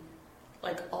completely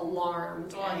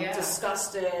alarmed and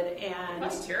disgusted, and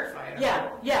that's terrified.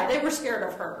 Yeah, they were scared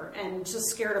of her and just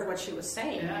scared of what she was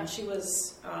saying, and she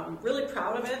was really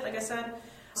proud of it. Like I said,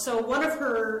 so one of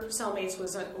her cellmates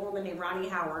was a woman named Ronnie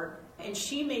Howard, and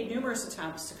she made numerous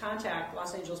attempts to contact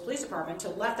Los Angeles Police Department to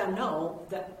let them know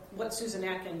that what Susan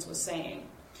Atkins was saying,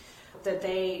 that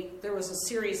there was a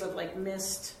series of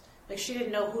missed. She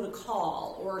didn't know who to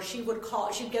call, or she'd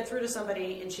get through to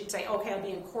somebody and she'd say, "Okay, I'll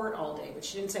be in court all day," but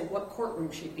she didn't say what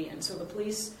courtroom she'd be in. So the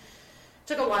police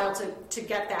took a while to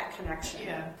get that connection.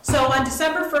 Yeah. So on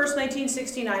December 1st,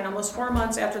 1969, almost 4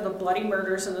 months after the bloody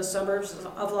murders in the suburbs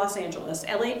of Los Angeles,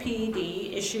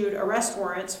 LAPD issued arrest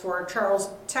warrants for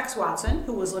Charles Tex Watson,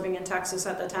 who was living in Texas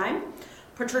at the time,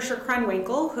 Patricia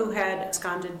Krenwinkel, who had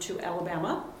absconded to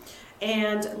Alabama,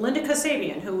 and Linda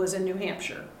Kasabian, who was in New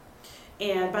Hampshire.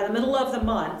 And by the middle of that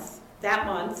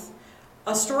month,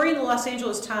 a story in the Los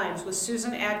Angeles Times with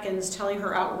Susan Atkins telling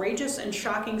her outrageous and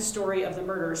shocking story of the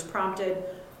murders prompted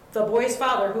the boy's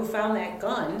father, who found that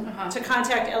gun, to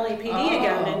contact LAPD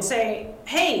again and say,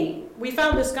 "Hey, we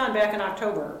found this gun back in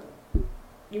October.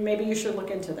 Maybe you should look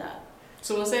into that."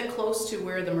 So was that close to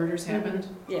where the murders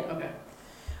happened? Yeah. Okay.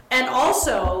 And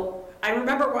also, I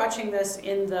remember watching this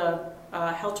in the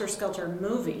Helter Skelter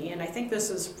movie, and I think this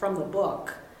is from the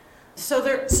book.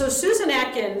 So Susan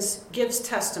Atkins gives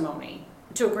testimony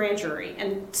to a grand jury,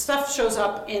 and stuff shows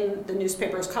up in the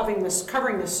newspapers covering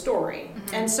this story.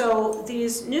 And so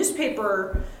these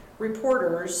newspaper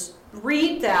reporters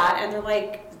read that, and they're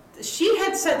like, she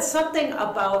had said something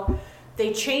about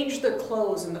they changed their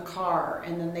clothes in the car,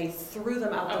 and then they threw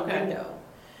them out the window.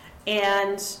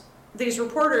 And these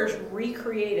reporters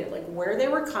recreated where they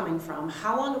were coming from,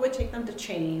 how long it would take them to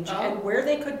change, and where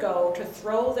they could go to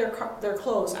throw their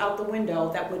clothes out the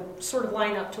window that would sort of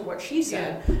line up to what she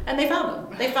said. Yeah. And they found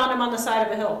them. They found them on the side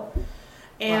of a hill.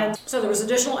 And so there was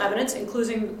additional evidence,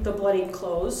 including the bloodied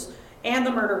clothes, and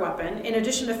the murder weapon, in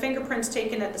addition to fingerprints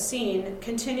taken at the scene,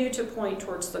 continue to point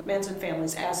towards the Manson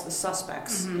families as the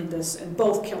suspects in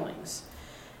both killings.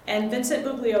 And Vincent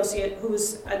Bugliosi, who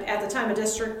was at the time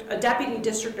a deputy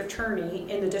district attorney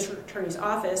in the district attorney's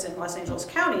office in Los Angeles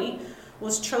County,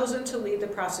 was chosen to lead the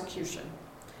prosecution.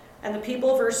 And the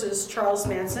People versus Charles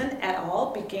Manson et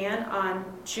al. Began on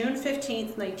June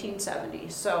 15th, 1970.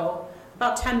 So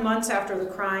about 10 months after the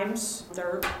crimes,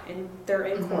 they're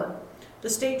in court. The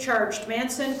state charged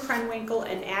Manson, Krenwinkel,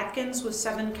 and Atkins with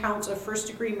 7 counts of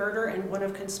first-degree murder and 1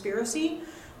 of conspiracy.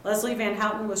 Leslie Van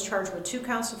Houten was charged with 2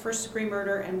 counts of first-degree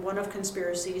murder and 1 of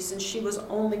conspiracy, since she was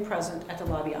only present at the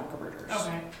La Bianca murders.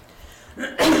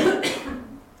 Okay.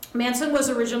 Manson was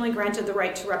originally granted the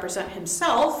right to represent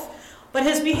himself, but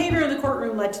his behavior in the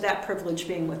courtroom led to that privilege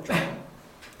being withdrawn.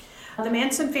 The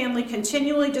Manson family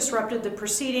continually disrupted the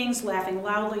proceedings, laughing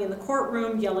loudly in the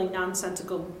courtroom, yelling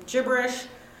nonsensical gibberish.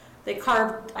 They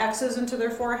carved X's into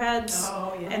their foreheads,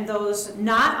 and those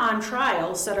not on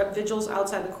trial set up vigils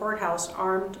outside the courthouse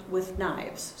armed with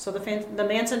knives. So the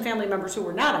Manson family members who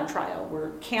were not on trial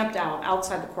were camped out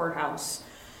outside the courthouse,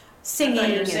 singing. I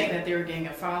thought you were saying that they were getting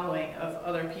a following of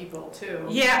other people too.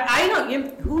 Yeah, I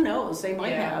don't. Who knows? They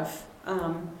might have.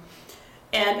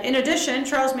 And in addition,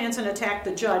 Charles Manson attacked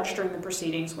the judge during the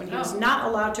proceedings when he was not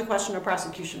allowed to question a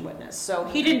prosecution witness. So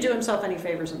he didn't do himself any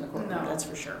favors in the courtroom, that's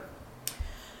for sure.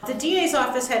 The DA's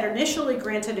office had initially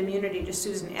granted immunity to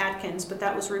Susan Atkins, but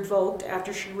that was revoked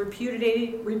after she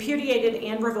repudiated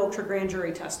and revoked her grand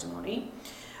jury testimony,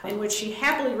 in which she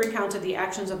happily recounted the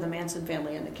actions of the Manson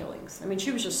family and the killings. I mean,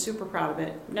 she was just super proud of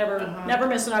it. Never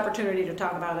missed an opportunity to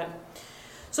talk about it.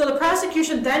 So the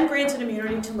prosecution then granted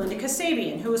immunity to Linda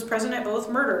Kasabian, who was present at both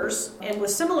murders and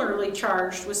was similarly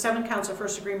charged with 7 counts of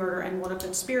first-degree murder and 1 of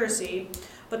conspiracy,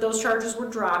 but those charges were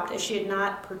dropped as she had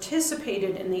not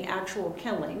participated in the actual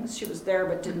killings. She was there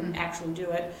but didn't actually do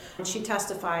it, and she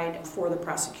testified for the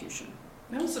prosecution.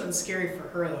 That must have been scary for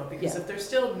her, though, because if there's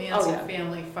still Manson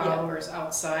family followers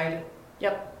outside,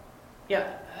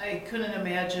 I couldn't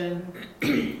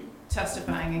imagine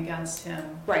testifying against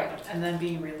him, and then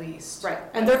being released. Right,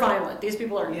 and they're violent. These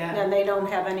people are, and they don't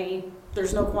have any,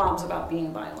 there's no qualms about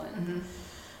being violent.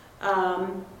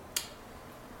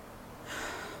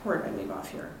 Where did I leave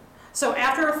off here? So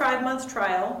after a 5-month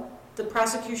trial, the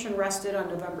prosecution rested on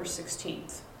November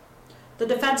 16th. The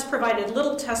defense provided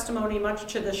little testimony, much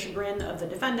to the chagrin of the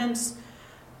defendants.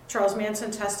 Charles Manson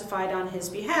testified on his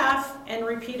behalf and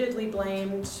repeatedly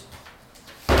blamed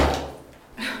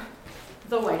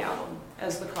the White Album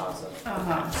as the cause of the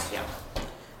crimes.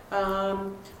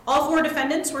 All 4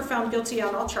 defendants were found guilty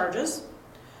on all charges.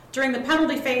 During the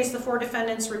penalty phase, the 4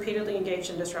 defendants repeatedly engaged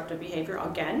in disruptive behavior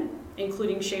again,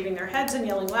 including shaving their heads and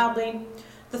yelling loudly.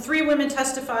 The 3 women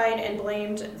testified and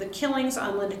blamed the killings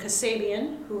on Linda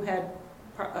Kasabian, who had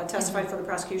testified for the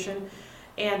prosecution,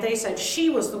 and they said she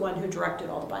was the one who directed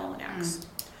all the violent acts.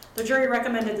 The jury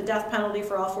recommended the death penalty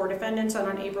for all 4 defendants, and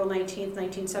on April 19th,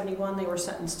 1971, they were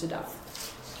sentenced to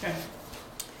death. Okay.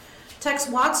 Tex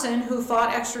Watson, who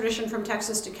fought extradition from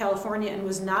Texas to California and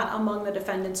was not among the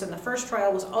defendants in the first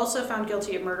trial, was also found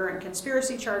guilty of murder and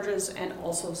conspiracy charges and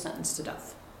also sentenced to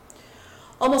death.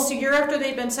 Almost a year after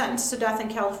they'd been sentenced to death in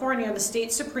California, the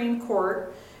state Supreme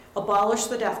Court abolished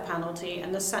the death penalty,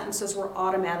 and the sentences were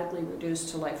automatically reduced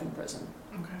to life in prison.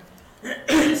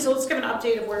 Okay. So let's give an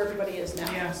update of where everybody is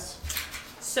now. Yes.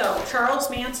 So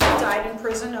Charles Manson died in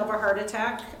prison of a heart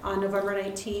attack on November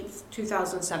 19th,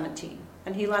 2017,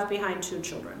 and he left behind 2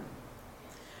 children.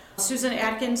 Susan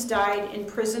Atkins died in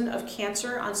prison of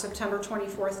cancer on September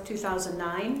 24th,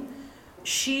 2009.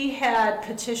 She had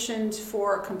petitioned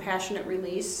for compassionate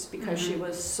release because she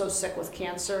was so sick with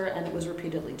cancer, and it was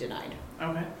repeatedly denied.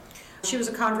 Okay. She was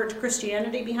a convert to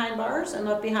Christianity behind bars and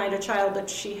left behind a child that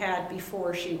she had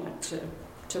before she went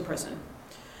to prison.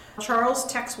 Charles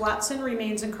Tex Watson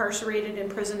remains incarcerated in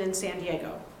prison in San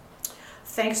Diego.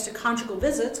 Thanks to conjugal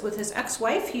visits with his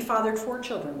ex-wife, he fathered 4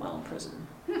 children while in prison.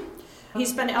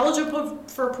 He's been eligible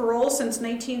for parole since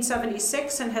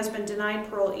 1976 and has been denied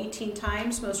parole 18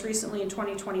 times, most recently in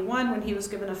 2021 when he was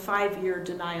given a 5-year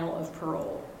denial of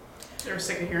parole. They were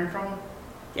sick of hearing from him?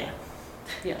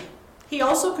 Yeah. He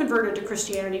also converted to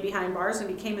Christianity behind bars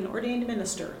and became an ordained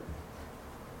minister.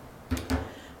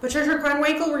 Patricia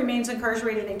Krenwinkel remains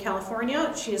incarcerated in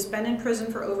California. She has been in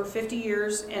prison for over 50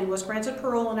 years and was granted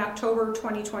parole in October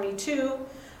 2022,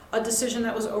 a decision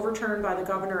that was overturned by the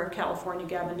governor of California,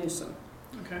 Gavin Newsom.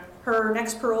 Okay. Her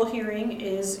next parole hearing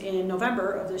is in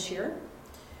November of this year,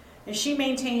 and she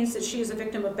maintains that she is a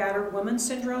victim of battered woman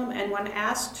syndrome, and when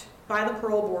asked by the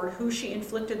parole board who she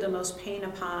inflicted the most pain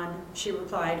upon, she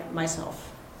replied,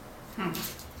 myself.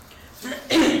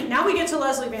 Now we get to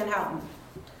Leslie Van Houten,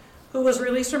 who was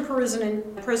released from prison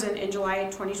in July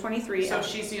 2023. So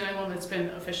she's the only one that's been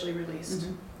officially released.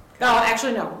 Mm-hmm. Oh,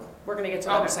 actually, no. We're going to get to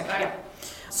that in a second. Yeah.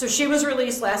 So she was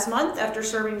released last month after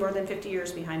serving more than 50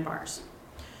 years behind bars.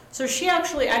 So she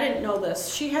actually, I didn't know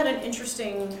this, she had an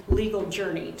interesting legal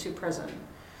journey to prison.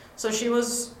 So she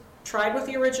was tried with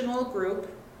the original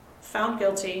group, found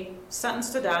guilty,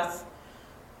 sentenced to death.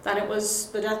 Then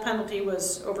the death penalty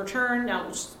was overturned, now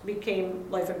it became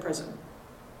life in prison.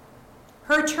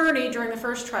 Her attorney during the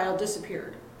first trial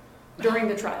disappeared during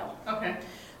the trial. Okay.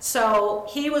 So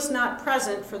he was not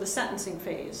present for the sentencing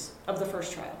phase of the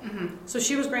first trial. Mm-hmm. So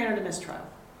she was granted a mistrial.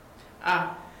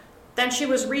 Then she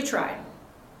was retried,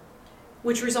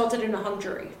 which resulted in a hung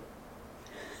jury.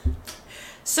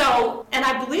 So, and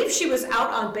I believe she was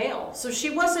out on bail, so she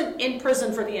wasn't in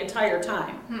prison for the entire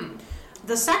time.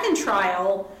 The second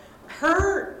trial,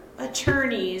 her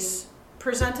attorneys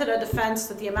presented a defense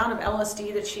that the amount of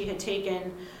LSD that she had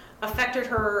taken affected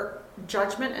her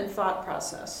judgment and thought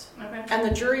process. Okay. And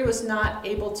the jury was not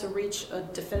able to reach a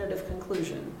definitive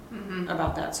conclusion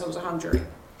about that, so it was a hung jury.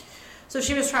 So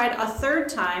she was tried a third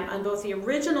time on both the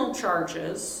original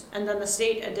charges, and then the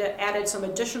state added some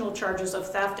additional charges of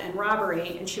theft and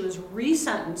robbery, and she was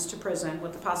resentenced to prison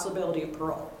with the possibility of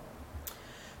parole.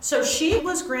 So she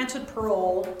was granted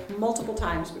parole multiple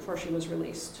times before she was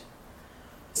released.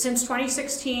 Since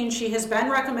 2016, she has been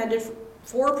recommended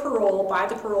for parole by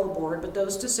the parole board, but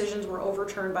those decisions were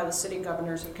overturned by the sitting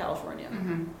governors of California.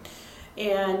 Mm-hmm.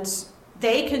 And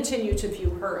they continue to view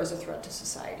her as a threat to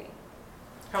society.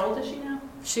 How old is she now?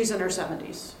 She's in her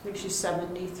 70s. I think she's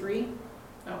 73.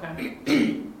 Okay.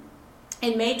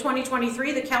 In May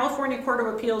 2023, the California Court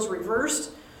of Appeals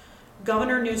reversed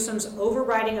Governor Newsom's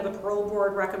overriding of the parole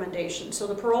board recommendation. So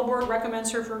the parole board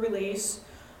recommends her for release.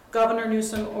 Governor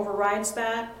Newsom overrides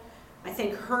that. I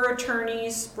think her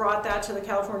attorneys brought that to the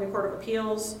California Court of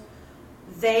Appeals.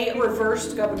 They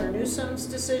reversed Governor Newsom's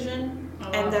decision,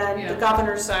 and then the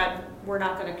governor said, we're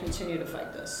not going to continue to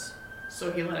fight this.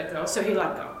 So he let it go? So he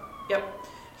let go, yep.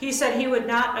 He said he would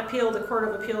not appeal the Court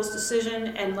of Appeals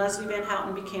decision, and Leslie Van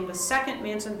Houten became the second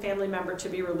Manson family member to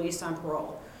be released on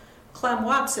parole. Clem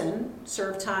Watson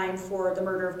served time for the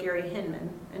murder of Gary Hinman,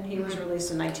 and he was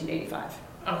released in 1985.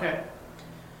 Okay.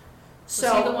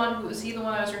 So, was he the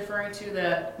one I was referring to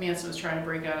that Manson was trying to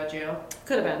break out of jail?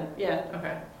 Could have been, yeah.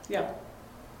 Okay. Yeah.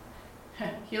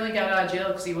 He only got out of jail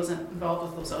because he wasn't involved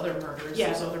with those other murders,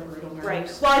 those other brutal murders.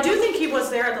 Right. Well, I do think he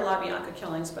was there at the La Bianca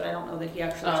killings, but I don't know that he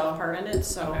actually took part in it.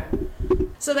 So,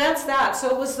 So that's that. So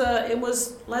it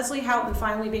was Leslie Houghton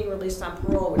finally being released on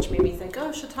parole, which made me think,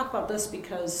 I should talk about this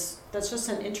because that's just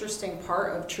an interesting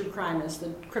part of true crime, is the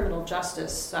criminal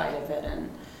justice side of it, and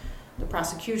the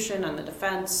prosecution and the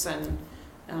defense, and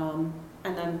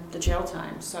then the jail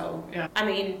time. So, I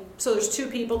mean, so there's two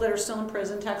people that are still in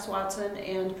prison. Tex Watson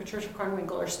and Patricia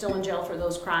Krenwinkel are still in jail for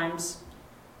those crimes.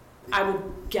 I would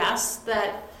guess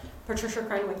that Patricia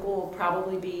Krenwinkel will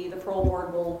probably the parole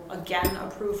board will again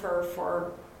approve her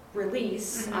for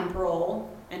release on parole,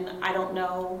 and I don't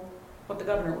know what the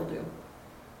governor will do.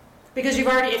 Because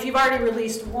if you've already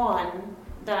released one,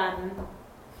 then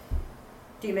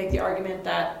do you make the argument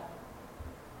that,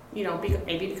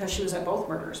 maybe because she was at both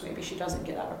murders, maybe she doesn't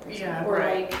get out of prison? Yeah, or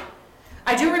right.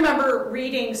 I do remember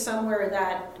reading somewhere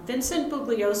that Vincent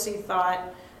Bugliosi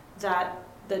thought that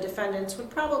the defendants would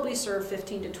probably serve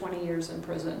 15 to 20 years in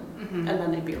prison, and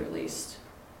then they'd be released.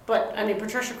 But, I mean,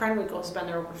 Patricia Krenwinkel has been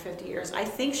there over 50 years. I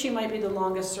think she might be the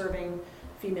longest serving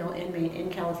female inmate in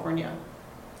California.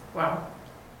 Wow.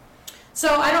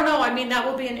 So, I don't know. I mean, that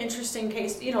will be an interesting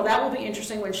case. That will be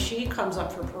interesting when she comes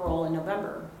up for parole in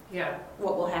November. Yeah.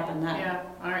 What will happen then? Yeah.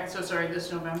 All right. So it's already this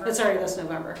November? It's already this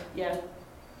November. Yeah.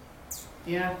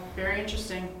 Yeah. Very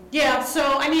interesting. Yeah.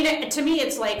 So, I mean, to me,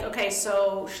 it's like, okay,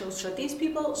 so should these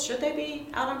people, should they be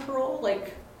out on parole?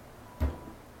 Like,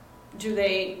 do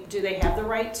they have the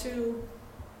right to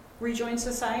rejoin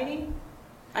society?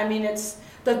 I mean, it's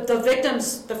the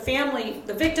victims, the families are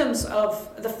the victims.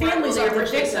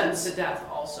 Sentenced to death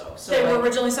also. So they were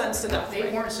originally sentenced to death.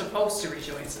 They weren't supposed to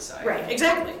rejoin society. Right,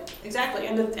 exactly.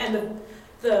 And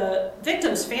the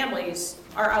victims' families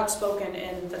are outspoken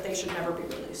in that they should never be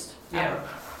released. Yeah,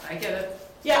 I get it.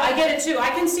 Yeah, I get it too. I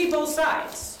can see both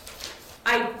sides.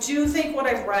 I do think what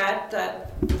I've read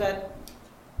that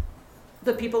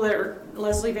the people that are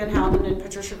Leslie Van Houten and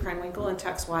Patricia Krenwinkel and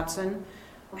Tex Watson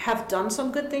have done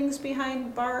some good things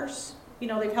behind bars.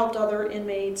 They've helped other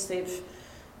inmates. And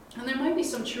there might be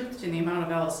some truth to the amount of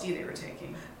LSD they were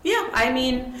taking. Yeah, I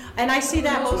mean, and I see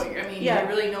that. They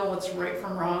really know what's right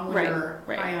from wrong when they're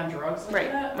high on drugs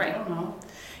like that? I don't know.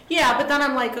 Yeah, but then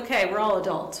I'm like, okay, we're all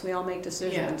adults. We all make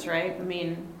decisions, right? I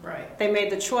mean, they made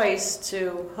the choice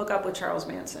to hook up with Charles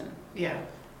Manson. Yeah.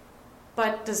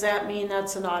 But does that mean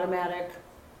that's an automatic,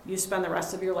 you spend the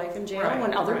rest of your life in jail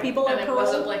when other people are paroled? And it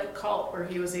wasn't like a cult where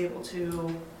he was able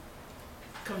to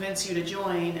convince you to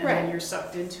join and then you're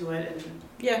sucked into it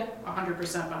and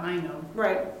 100% behind them.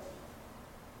 Right.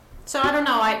 So I don't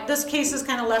know. This case has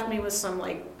kind of left me with some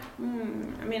like, I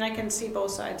mean, I can see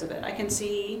both sides of it. I can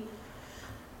see,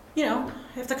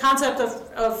 if the concept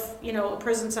of a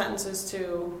prison sentence is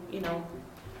to,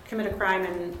 commit a crime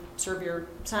and serve your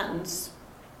sentence,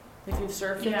 if you've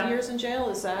served 50 years in jail,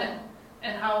 is that?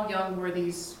 And how young were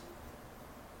these?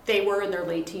 They were in their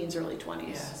late teens, early 20s.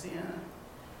 Yes, yeah.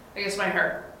 I guess my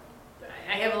heart,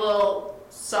 I have a little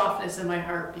softness in my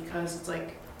heart because it's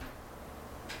like,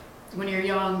 when you're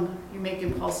young, you make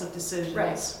impulsive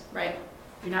decisions. Right.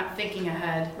 You're not thinking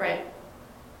ahead. Right.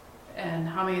 And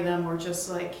how many of them were just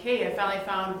like, hey, I finally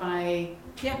found my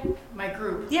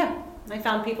group. Yeah. I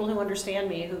found people who understand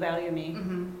me, who value me.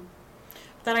 Mm-hmm.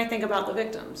 Then I think about the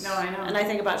victims. No, I know. And I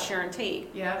think about Sharon Tate.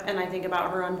 Yeah. And I think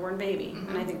about her unborn baby. Mm-hmm.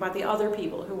 And I think about the other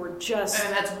people who were just...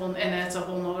 And that's a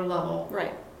whole nother level.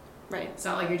 Right. It's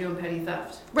not like you're doing petty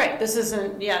theft. Right. This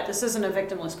isn't a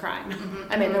victimless crime.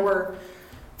 Mm-hmm. I mean, there were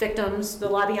victims. The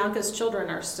LaBianca's children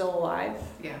are still alive.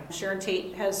 Yeah. Sharon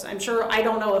Tate has, I'm sure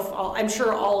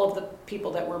all of the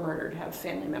people that were murdered have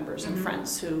family members and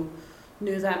friends who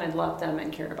knew them and loved them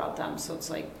and cared about them. So it's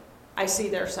like, I see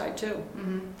their side too.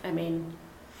 Mm-hmm. I mean,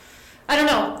 I don't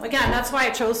know. Again, that's why I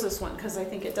chose this one, because I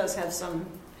think it does have some...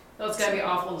 Well, it's got to be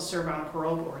awful to serve on a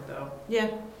parole board, though. Yeah.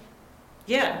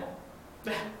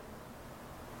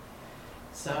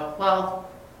 So, well,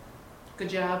 good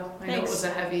job. I know it was a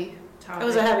heavy topic. It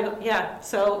was a heavy,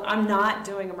 so I'm not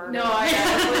doing a murder. No, I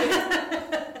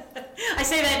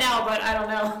say that now, but I don't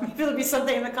know. Maybe it'll be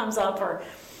something that comes up, or...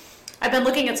 I've been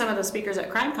looking at some of the speakers at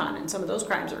CrimeCon, and some of those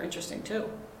crimes are interesting, too.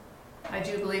 I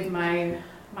do believe mine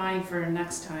for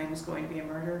next time is going to be a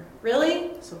murder.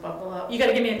 Really? So buckle up. You got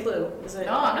to give me a clue. Is it?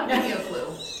 No, I'm not giving you a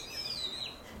clue.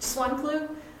 Just one clue?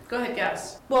 Go ahead,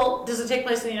 guess. Well, does it take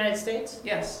place in the United States?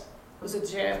 Yes. Was it the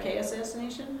JFK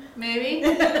assassination? Maybe.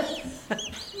 Maybe.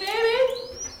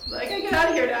 I gotta get out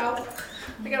of here now.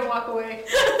 I gotta walk away.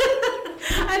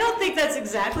 I don't think that's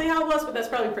exactly how it was, but that's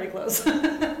probably pretty close.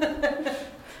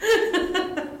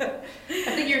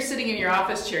 I think you're sitting in your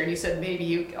office chair and you said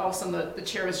maybe all of a sudden the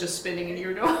chair was just spinning and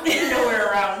you're nowhere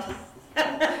around.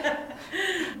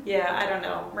 Yeah, I don't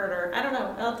know. Murder. I don't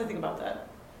know. I'll have to think about that.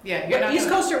 Yeah, you're not East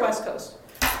Coast or West Coast?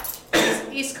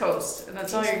 East Coast, and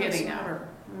that's all you're getting now.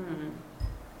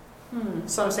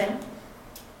 So I'm saying?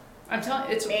 I'm telling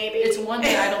you, it's one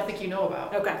that I don't think you know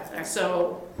about. Okay.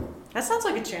 So that sounds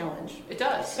like a challenge. It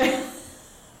does.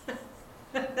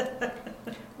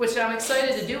 Which I'm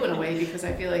excited to do in a way because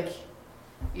I feel like,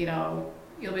 you'll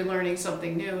be learning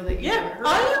something new that you haven't heard.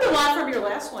 I learned a lot from your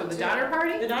last one. The Donner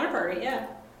Party? The Donner Party, yeah.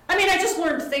 I mean, I just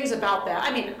learned things about that.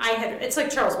 I mean, it's like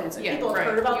Charles Manson. Yeah, people have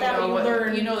heard about that, but you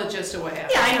learn. You know the gist of what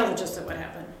happened. Yeah, I know the gist of what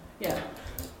happened. Yeah.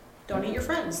 Don't eat your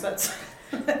friends. That's.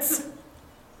 But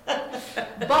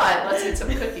let's eat some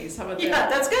cookies. How about that? Yeah,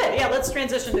 that's good. Yeah, let's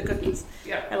transition to cookies.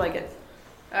 Yeah. I like it.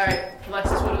 All right,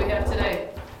 Alexis, what do we have today?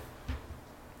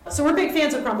 So we're big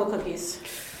fans of crumble cookies.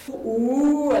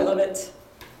 Ooh, I love it.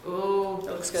 Ooh,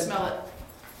 that looks good. Smell it.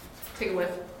 Take a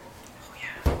whiff. Oh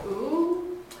yeah.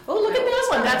 Ooh. Oh, look at this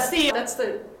one. That's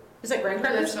the. Is that graham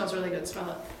crackers? That smells really good. Smell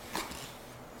it.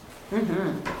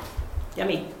 Mm-hmm.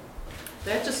 Yummy.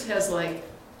 That just has like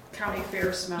county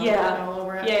fair smell all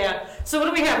over it. Yeah. So what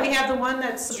do we have? We have the one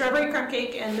that's strawberry crumb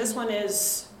cake, and this one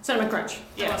is cinnamon crunch.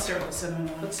 Yeah. Let's start with the cinnamon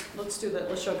one. Let's do that.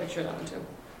 Let's show a picture of that one too.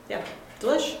 Yeah.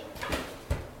 Delish.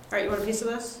 All right, you want a piece of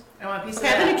this? I want a piece of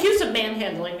that. that. I've been accused of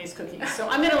manhandling these cookies, so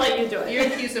I'm going to let you do it. You're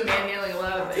accused of manhandling a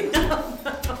lot of things. No.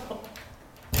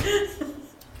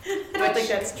 I don't think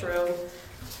that's true.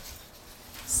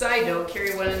 Side note,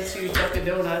 Carrie went into Dunkin'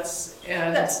 Donuts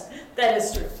and... That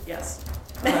is true, yes.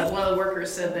 One of the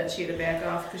workers said that she had to back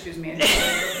off because she was manhandling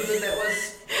the food that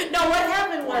was... No, what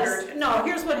happened was... No,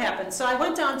 here's what happened. So I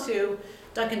went down to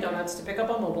Dunkin' Donuts to pick up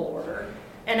a mobile order.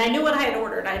 And I knew what I had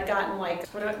ordered. I had gotten what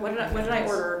did I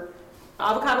order?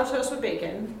 Avocado toast with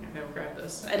bacon. I've never grabbed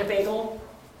this. And a bagel.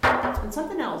 And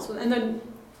something else. And then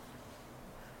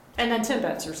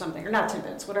Timbits or something. Or not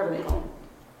Timbits, whatever they call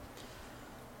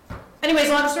them. Anyways,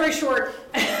 long story short.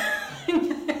 Do you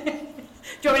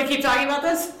want me to keep talking about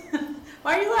this?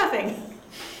 Why are you laughing?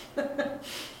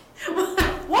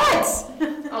 What?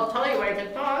 I'll tell you when I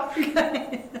can talk.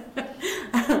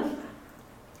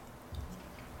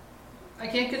 I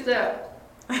can't get that.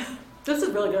 This is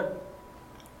really good.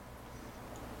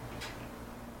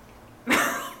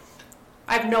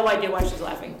 I have no idea why she's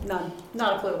laughing. None.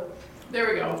 Not a clue. There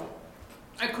we go.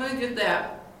 I couldn't get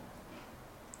that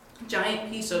giant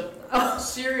piece of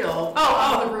cereal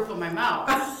off the roof of my mouth.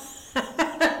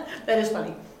 That is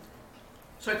funny.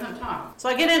 So I couldn't talk. So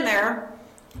I get in there,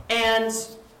 and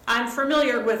I'm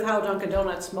familiar with how Dunkin'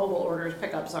 Donuts mobile orders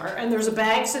pickups are, and there's a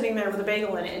bag sitting there with a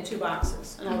bagel in it and 2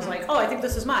 boxes. And I was like, oh, I think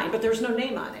this is mine, but there's no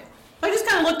name on it. So I just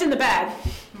kind of looked in the bag.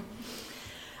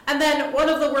 And then one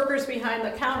of the workers behind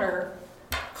the counter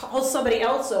calls somebody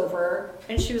else over,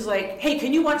 and she was like, hey,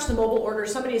 can you watch the mobile order?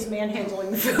 Somebody's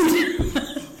manhandling the food.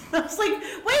 I was like,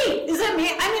 wait, is that me?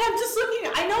 I mean, I'm just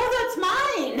looking, I know that's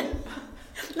mine.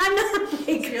 I'm not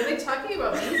like... Are they talking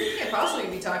about me? You can't possibly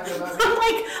be talking about me. I'm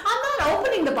like, I'm not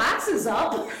opening the boxes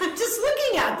up. I'm just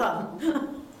looking at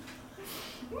them.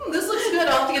 This looks good.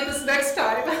 I'll have to get this next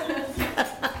time.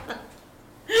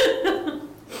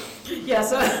 Yeah,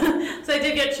 so I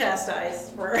did get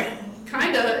chastised for...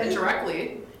 Kind of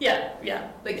indirectly. Yeah.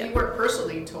 Like you weren't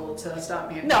personally told to stop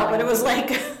me. No, but it was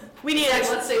like... We need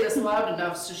extra, let's say this loud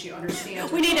enough so she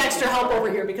understands. We need extra help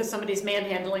over here because somebody's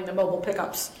manhandling the mobile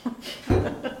pickups. So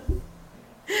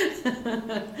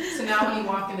now when you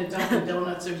walk into Dunkin'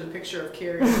 Donuts, there's a picture of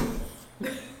Carrie.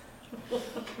 It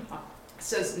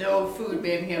says no food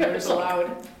manhandlers allowed.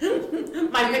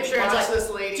 My picture is like, this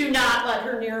lady. Do not let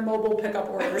her near mobile pickup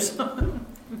orders. That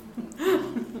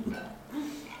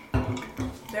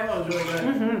one was really good.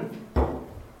 Mm-hmm.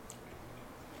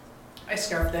 I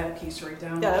scarfed that piece right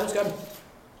down. Yeah, that was good.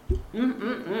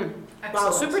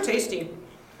 Wow, super tasty.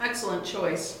 Excellent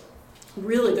choice.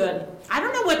 Really good. I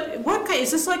don't know what kind,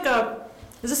 is this like a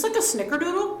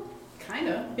snickerdoodle?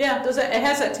 Kinda. Yeah, it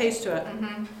has that taste to it.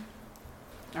 Mm-hmm.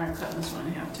 All right, I'm cutting this one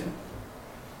in half too.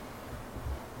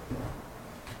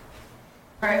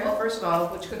 All right, well, first of all,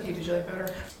 which cookie did you like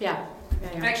better? Yeah.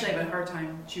 I actually have a hard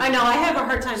time choosing. I know, I have a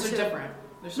hard time too. They're different.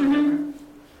 They're so different.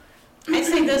 I'd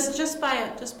say this just by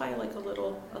like a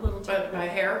little. But by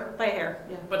hair? By hair,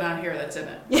 yeah. But not hair that's in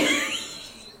it.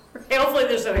 Okay, hopefully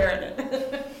there's no hair in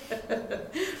it.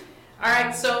 All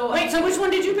right, so wait. So which one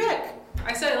did you pick?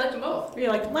 I said I liked them both. You're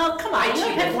like, well, come on, you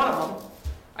pick one of them.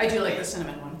 I do like the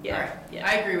cinnamon one. Yeah, all right. Yeah.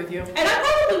 I agree with you. And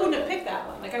I probably wouldn't have picked that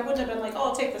one. Like I wouldn't have been like, oh,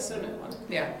 I'll take the cinnamon one.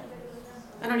 Yeah.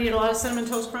 I don't eat a lot of Cinnamon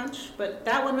Toast Crunch, but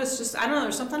that one was just, I don't know,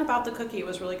 there's something about the cookie. It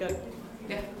was really good.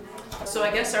 Yeah. So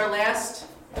I guess our last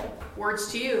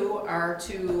words to you are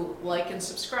to like and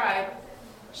subscribe.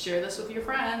 Share this with your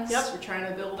friends. Yep. We're trying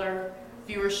to build our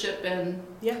viewership and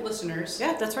listeners.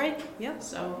 Yeah, that's right. Yeah.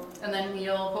 So, and then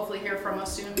you'll hopefully hear from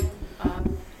us soon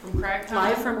from CragCon.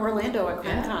 Live from Orlando at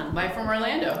CragCon. Yeah, live from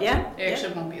Orlando. Yeah. It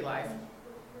actually won't be live.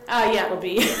 Yeah, it'll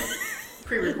be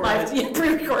pre-recorded.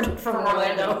 Pre-recorded from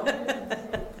Orlando.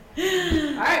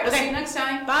 All right, we'll see you next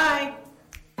time. Bye.